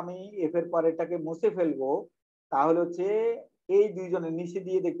 যেহেতু আমি এফ এর পরেরটাকে মুছে ফেলবো, তাহলে হচ্ছে এই দুইজনের নিচে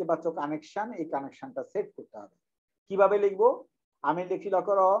দিয়ে দেখতে পাচ্ছ কানেকশন, এই কানেকশনটা সেট করতে হবে। কিভাবে লিখবো? আমি লিখি,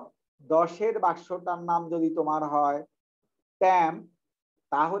 লক্ষ্য করো 10 এর বাক্সটার নাম যদি তোমার হয় temp,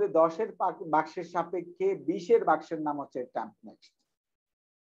 তাহলে 10 এর বাক্সের সাপেক্ষে 20 এর বাক্সের নাম হচ্ছে temp নেক্সট।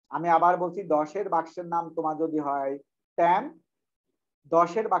 আমি আবার বলছি 10 এর বাক্সের নাম তোমার যদি হয় temp,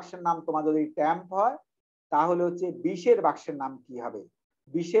 10 এর বাক্সের নাম তোমার যদি temp হয়, তাহলে হচ্ছে 20 এর বাক্সের নাম কি হবে?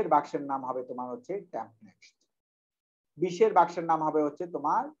 20 এর বাক্সের নাম হবে তোমার হচ্ছে temp নেক্সট। 20 এর বাক্সের নাম হবে হচ্ছে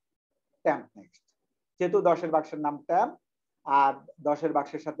তোমার temp নেক্সট। যেহেতু 10 এর বাক্সের নাম temp আর 10 এর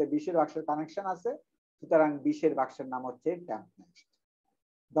বাক্সের সাথে 20 এর বাক্সের কানেকশন আছে, সুতরাং 20 এর বাক্সের নাম হচ্ছে temp নেক্সট।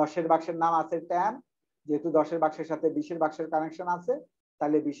 10 এর বাক্সের নাম আছে temp, যেহেতু 10 এর বাক্সের সাথে 20 এর বাক্সের কানেকশন আছে,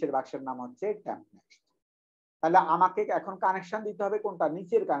 তাহলে 20 এর বাক্সের নাম হচ্ছে temp নেক্সট। তাহলে আমাকে এখন কানেকশন দিতে হবে কোনটা?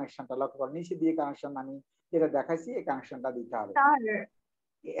 নিচের কানেকশনটা। লক্ষ্য করো নিচে দিয়ে কানেকশন আমি যেটা দেখাইছি এই কানেকশনটা দিতে হবে।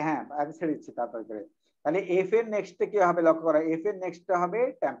 হ্যাঁ আমি ছেড়ে দিচ্ছি তারপরে করে। তাহলে এফ এর নেক্সট কি হবে? লক্ষ্য করো এফ এর নেক্সট হবে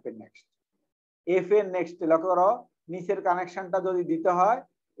temp এর নেক্সট। এফ এর নেক্সট লক্ষ্য করো নিচের কানেকশনটা যদি দিতে হয়,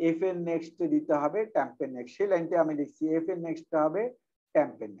 এফ এর নেক্সট দিতে হবে temp এর নেক্সট। সেই লাইনটা আমি লিখছি এফ এর নেক্সট হবে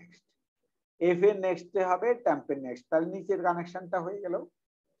temp এর নেক্সট, এফ এর নেক্সট হবে temp এর নেক্সট। তাহলে নিচের কানেকশনটা হয়ে গেল।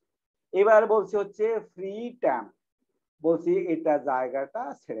 এবার বলছি হচ্ছে ফ্রি temp। বলছি এটা জায়গাটা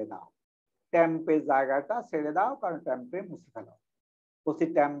ছেড়ে দাও, ট্যাম্পের জায়গাটা ছেড়ে দাও, কারণ ট্যাম্পে মুছে ফেলো। বলছি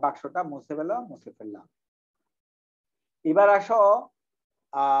ট্যাম্প বাক্সটা মুছে ফেলো, মুছে ফেললাম। এবার আসো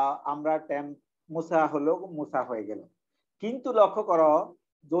আমরা ট্যাম্প মুছা হলো, মুছা হয়ে গেল। কিন্তু লক্ষ্য করো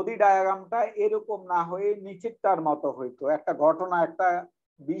যদি ডায়াগ্রামটা এরকম না হয়ে নিচেরটার মতো হইতো, একটা ঘটনা, একটা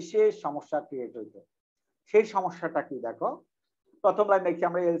বিশেষ সমস্যা ক্রিয়েট হইতো। সেই সমস্যাটা কি দেখো। প্রথম লাইন দেখি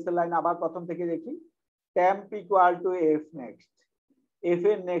আমরা, এলস এর লাইন আবার প্রথম থেকে দেখি। temp equal to F next. F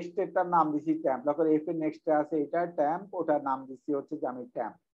এর নেক্সট এটার নাম দিছি temp। দেখো এফ এর নেক্সট আছে এটা temp, ওটার নাম দিছি হচ্ছে যে আমি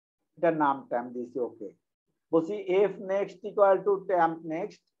temp, এটার নাম temp দিছি। ওকে, বলছি F next equal to temp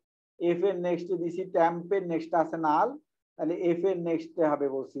next. F এর নেক্সট দিছি temp এর নেক্সট আছে নাল, তাহলে এফ এর নেক্সট হবে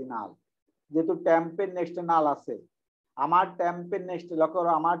বলছি নাল। যেহেতু temp এর নেক্সট নাল আছে, আমার temp এর নেক্সট লক্ষ্য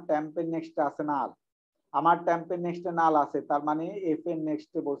করো আমার temp এর নেক্সট আছে নাল, আমার temp এর নেক্সট নাল আছে, তার মানে এফ এর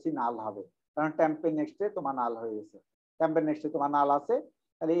নেক্সট বলছি নাল হবে, কারণ temp এর নেক্সটে তোমার নাল হয়ে গেছে। temp এর নেক্সটে তোমার নাল আছে,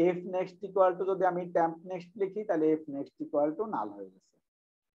 তাহলে এফ নেক্সট ইকুয়াল টু যদি আমি temp নেক্সট লিখি, তাহলে এফ নেক্সট ইকুয়াল টু নাল হয়ে গেছে।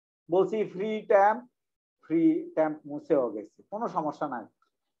 বলছি ফ্রি temp মুছেও গেছে, কোনো সমস্যা নাই।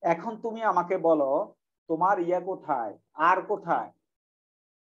 এখন তুমি আমাকে বলো তোমার ইয়া কোথায়, আর কোথায়?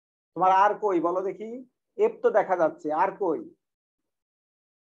 তোমার আর কই বলো দেখি। এফ তো দেখা যাচ্ছে, আর কই?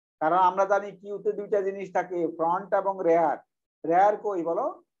 কারণ আমরা জানি কিউতে দুইটা জিনিস থাকে, ফ্রন্ট এবং রেয়ার। রেয়ার কই বলো?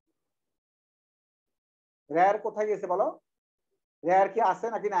 রেয়ার কোথায় গেছে বলো? রেয়ার কি আছে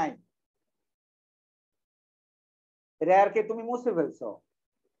নাকি নাই? রেয়ার কে তুমি মুছে ফেলছো,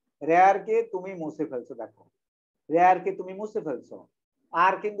 রেয়ার কে তুমি মুছে ফেলছো। দেখো রেয়ার কে তুমি মুছে ফেলছো,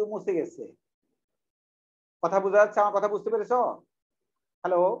 আর কিন্তু মুছে গেছে। কথা বোঝা যাচ্ছে? আমার কথা বুঝতে পেরেছো?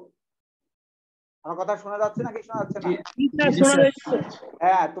 হ্যালো, আমার কথা শোনা যাচ্ছে নাকি শোনা যাচ্ছে না?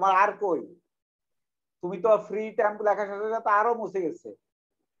 হ্যাঁ, তোমার আর কই? তুমি তো ফ্রি temp লেখার সাথে সাথে আরো মুছে গেছে।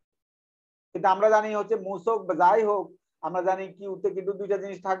 কিন্তু আমরা জানি হচ্ছে মুছক যাই হোক, আমরা জানি কিউতে কিন্তু দুইটা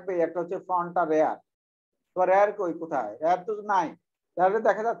জিনিস থাকবে, একটা হচ্ছে ফ্রন্ট আর রেয়ার। তো রেয়ার কই কোথায়? রেয়ার তো নাই, রেয়ার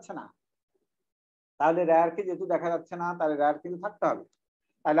দেখা যাচ্ছে না। তাহলে রেয়ারকে যেহেতু দেখা যাচ্ছে না, তাহলে রেয়ার কিন্তু থাকতে হবে।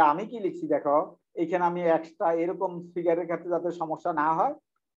 তাহলে আমি কি লিখছি দেখো, এখানে আমি এক্সট্রা এরকম ফিগারের ক্ষেত্রে যাতে সমস্যা না হয়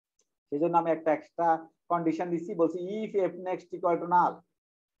সেজন্য আমি একটা এক্সট্রা কন্ডিশন দিচ্ছি। বলছি if F next equal to null.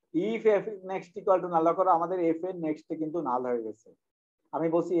 If F next equal to নাল, দেখো আমাদের এফ এর নেক্সটে কিন্তু নাল হয়ে গেছে। আমি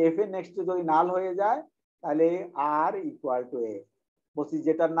বলছি এফ এর নেক্সটে যদি নাল হয়ে যায় তাহলে আর ইকুয়াল টু এফ। বলছি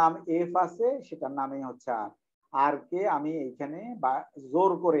যেটার নাম এফ আছে সেটার নামই হচ্ছে আর। আর কে আমি এইখানে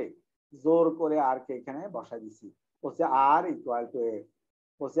জোর করে আর কে এখানে বসাই দিছি, বলছে আর ইকুয়াল টু এফ,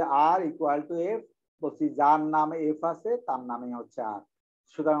 বলছে আর ইকুয়াল টু এফ, বলছি যার নামে এফ আছে তার নামে হচ্ছে আর,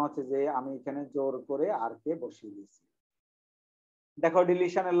 সুতরাং হচ্ছে যে আমি এখানে জোর করে আর কে বসিয়ে দিয়েছি। দেখো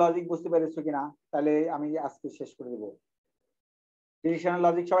ডিলিশনের লজিক বুঝতে পেরেছো কিনা? তাহলে আমি আজকে শেষ করে দেবো। ডিলিশনের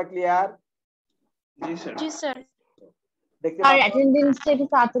লজিক সবাই ক্লিয়ার? জি স্যার। জি স্যার। দেখতে আর পাচ্ছ? অ্যাটেন্ডেন্সটা একটু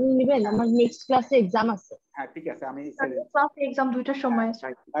তাড়াতাড়ি নেবেন, আমার নেক্সট ক্লাসে এক্সাম আছে। হ্যাঁ ঠিক আছে, আমি ক্লাস এক্সাম 2টার সময়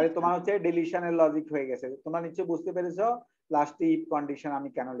স্যার। তাহলে তোমার হচ্ছে ডিলিশনের লজিক হয়ে গেছে। তোমরা নিশ্চয়ই বুঝতে পেরেছো লাস্টে ইফ কন্ডিশন আমি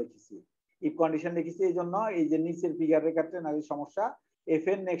কেন লিখেছি। ইফ কন্ডিশন লিখেছি এই জন্য, এই যে নিচের ফিগারের ক্ষেত্রে নারী সমস্যা, এফ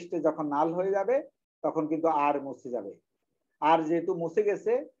এর নেক্সটে যখন নাল হয়ে যাবে তখন কিন্তু আর মুছে যাবে। আর যেহেতু মুছে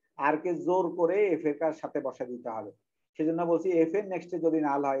গেছে, আর কে জোর করে এফ এর কার সাথে বসা দিতে হবে। সেজন্য বলছি এফ এর নেক্সটে যদি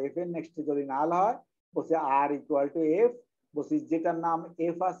নাল হয়, এফ এর নেক্সটে যদি নাল হয়, বলছি আর ইকুয়াল টু এফ, বলছি যেটার নাম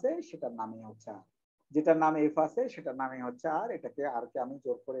এফ আছে সেটার নামই হচ্ছে আর, যেটার নাম এফ আছে সেটার নামই হচ্ছে আর, এটাকে আর কে আমি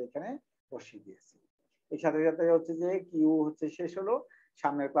জোর করে এখানে বসিয়ে দিয়েছি। এর সাথে সাথে হচ্ছে যে কিউ হচ্ছে শেষ হলো।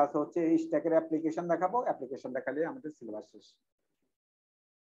 সামনের ক্লাসে হচ্ছে স্ট্যাকের অ্যাপ্লিকেশন দেখাবো, অ্যাপ্লিকেশন দেখালে আমাদের সিলেবাস শেষ।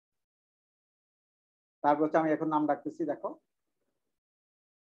 তারপর হচ্ছে আমি এখন নাম ডাকতেছি, দেখো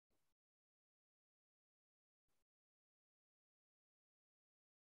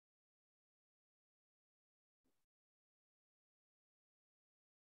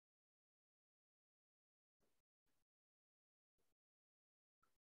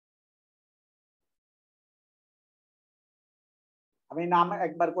আমি নাম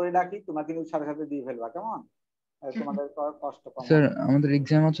একবার করে ডাকি, তোমরা কিন্তু সাথে সাথে দিয়ে ফেলবা, কেমন? তোমাদের কষ্ট কম স্যার হবে। আমাদের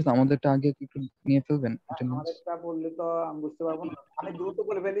এক্সাম আছে তো, আমাদেরটা আগে একটু নিয়ে ফেলবেন অ্যাটেন্ডেন্স। আমাদেরটা বললে তো আমি বুঝতে পারবো না, আমি দ্রুত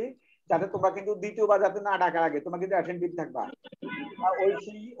বলে ফেলি যাতে তোমরা কিন্তু দ্বিতীয়বার যাতে না ডাকার আগে তোমরা কিন্তু অ্যাটেন্টিভ থাকবা।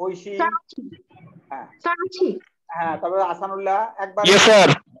 ঐশী, ঐশী, হ্যাঁ স্যার আছি। হ্যাঁ, তারপরে আসানুল্লাহ একবার, Yes, sir.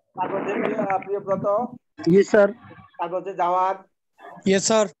 তারপর হচ্ছে প্রিয়ব্রত, Yes, sir. তারপর হচ্ছে জাওয়াদ, Yes,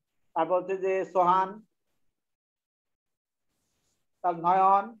 sir. তারপর হচ্ছে যে সোহান, তার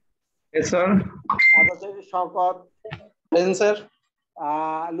নয়ন, Yes, sir. তারপর হচ্ছে Shawkat, Present, sir.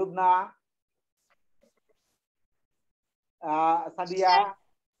 Lubna, Sadia.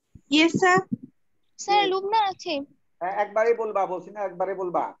 Yes sir. Sir Lubna আছে। একবারই বলবা, বলছি না একবারে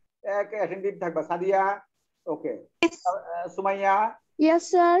বলবা, এক অ্যাটেন্টিভ থাকবা। সাদিয়া ওকে, সুমাইয়া, ইয়েস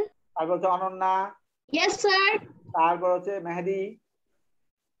স্যার। তারপর হচ্ছে অনন্যা, ইয়েস স্যার। তারপর হচ্ছে মেহেদি,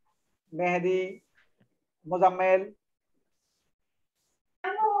 মেহেদি, মোজাম্মেল,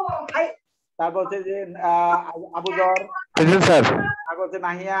 তারপর হচ্ছে যে আবুজর, Present, sir. তারপর হচ্ছে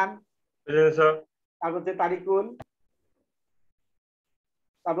নাহিয়ান, Present, sir. তারপর হচ্ছে তারিকুল,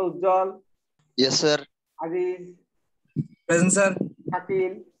 তারপর উজ্জ্বল, Yes, sir. Aziz, Present, sir.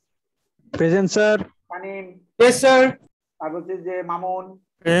 Shakil, Present, sir. Tanim, Yes, sir. তারপর হচ্ছে যে Mamun,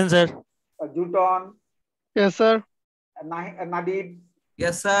 Present, sir. জুটন, Yes, sir. নাদিব,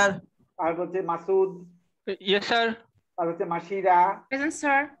 Yes, sir. তারপর হচ্ছে মাসুদ, Yes, sir. তারপর হচ্ছে মাসিরা, প্রেজেন্ট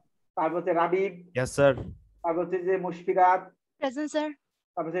স্যার। তারপর হচ্ছে রাবিব, Yes, sir. তারপর হচ্ছে যে মুশফিরাত, প্রেজেন্ট স্যার।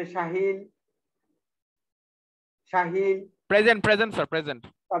 তারপর হচ্ছে শাহিল, শাহিল, Present, sir. Present.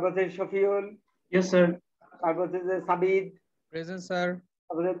 তারপর হচ্ছে শফিউল, Yes, sir. তারপর হচ্ছে যে সাবিদ, Present, sir.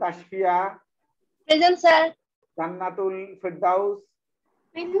 তারপর হচ্ছে তাসফিয়া, প্রেজেন্ট স্যার। জান্নাতুল ফেরদাউস,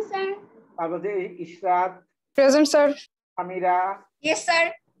 প্রেজেন্ট স্যার। তারপর হচ্ছে Ishrat, present sir. Samira, yes sir.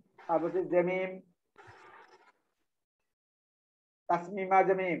 তারপর হচ্ছে জমিম, তাসমিমা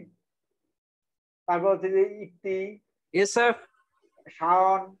জমিম, তারপর হচ্ছে যে Ifti, Yes, sir.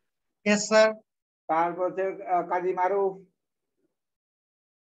 Shaon, Yes, sir. তারপর হচ্ছে কাজী মারুফ,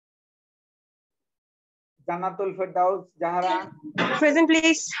 জান্নাতুল ফেরদাউস জাহারা, প্রেজেন্ট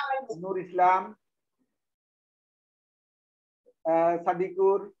প্লিজ। নূর ইসলাম,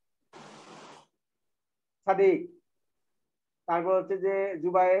 সাদিকুর, সাদিক, তারপর হচ্ছে যে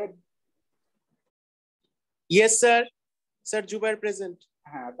Zubair, Yes, sir. Sir, Jubair present.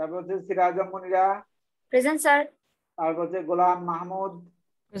 হ্যাঁ, তারপর হচ্ছে সিরাজম মুনিরা, প্রেজেন্ট স্যার। তারপর হচ্ছে গোলাম মাহমুদ,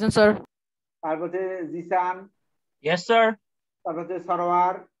 Present, sir. তারপর হচ্ছে জিসান, Yes, sir. তারপর হচ্ছে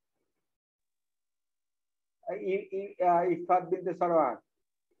সরোয়ার, ইফাত বিনতে সরোয়ার,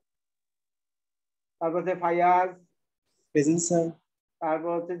 তারপর হচ্ছে ফায়াজ, Present, sir. তারপর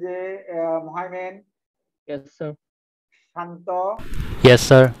হচ্ছে যে মোহাইমেন, Yes, sir. শান্ত, Yes,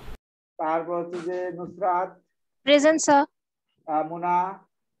 sir. তারপর হচ্ছে যে নুসরাত, প্রেজেন্ট স্যার। মুনা,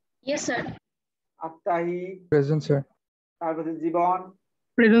 ইয়েস স্যার। আফতাহি, present sir. তারপর হচ্ছে জীবন।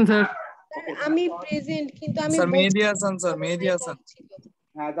 Present, sir. আমি প্রেজেন্ট, কিন্তু আমি Sir, Mehdi Hasan, sir. Mehdi Hasan.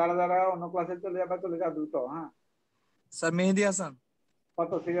 হ্যাঁ, যারা যারা অন্য ক্লাসে চলে যাবে চলে যাবে দ্রুত। হ্যাঁ, Sir, Mehdi Hasan.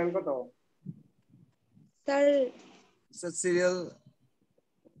 কত সিরিয়াল কত? Sir Sir, serial.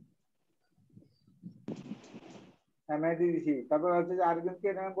 মেহেদি দিছি। তারপর হচ্ছে যে আরেকজন কে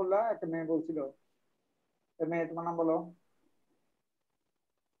নাম বললা? একটা মেয়ে বলছিল। মেয়ে তোমার নাম বলো।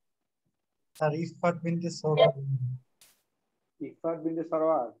 স্যার ইফাত বিনতে সরওয়ার। ইফাত বিনতে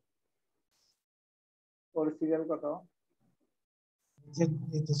সরওয়ার। ওর সিরিয়াল কত?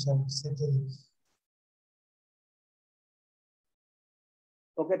 এই তো sir 47।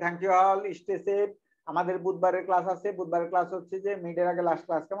 Okay, thank you all, stay safe. আমাদের বুধবারের ক্লাস আছে। বুধবারের ক্লাস হচ্ছে যে মিডের আগে লাস্ট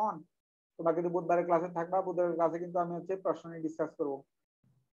ক্লাস, কেমন? তোমরা কিন্তু বুধবারের ক্লাসে থাকবা। বুধবারের ক্লাসে কিন্তু আমি হচ্ছে প্রশ্ন নিয়ে ডিসকাস করবো।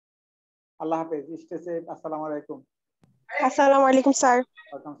 আল্লাহ হাফেজ, স্টে সেফ। আসসালামু আলাইকুম। আসসালামু আলাইকুম স্যার।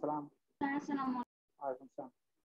 ওয়ালাইকুম সালাম। আসসালামু ওয়ালাইকুম সালাম।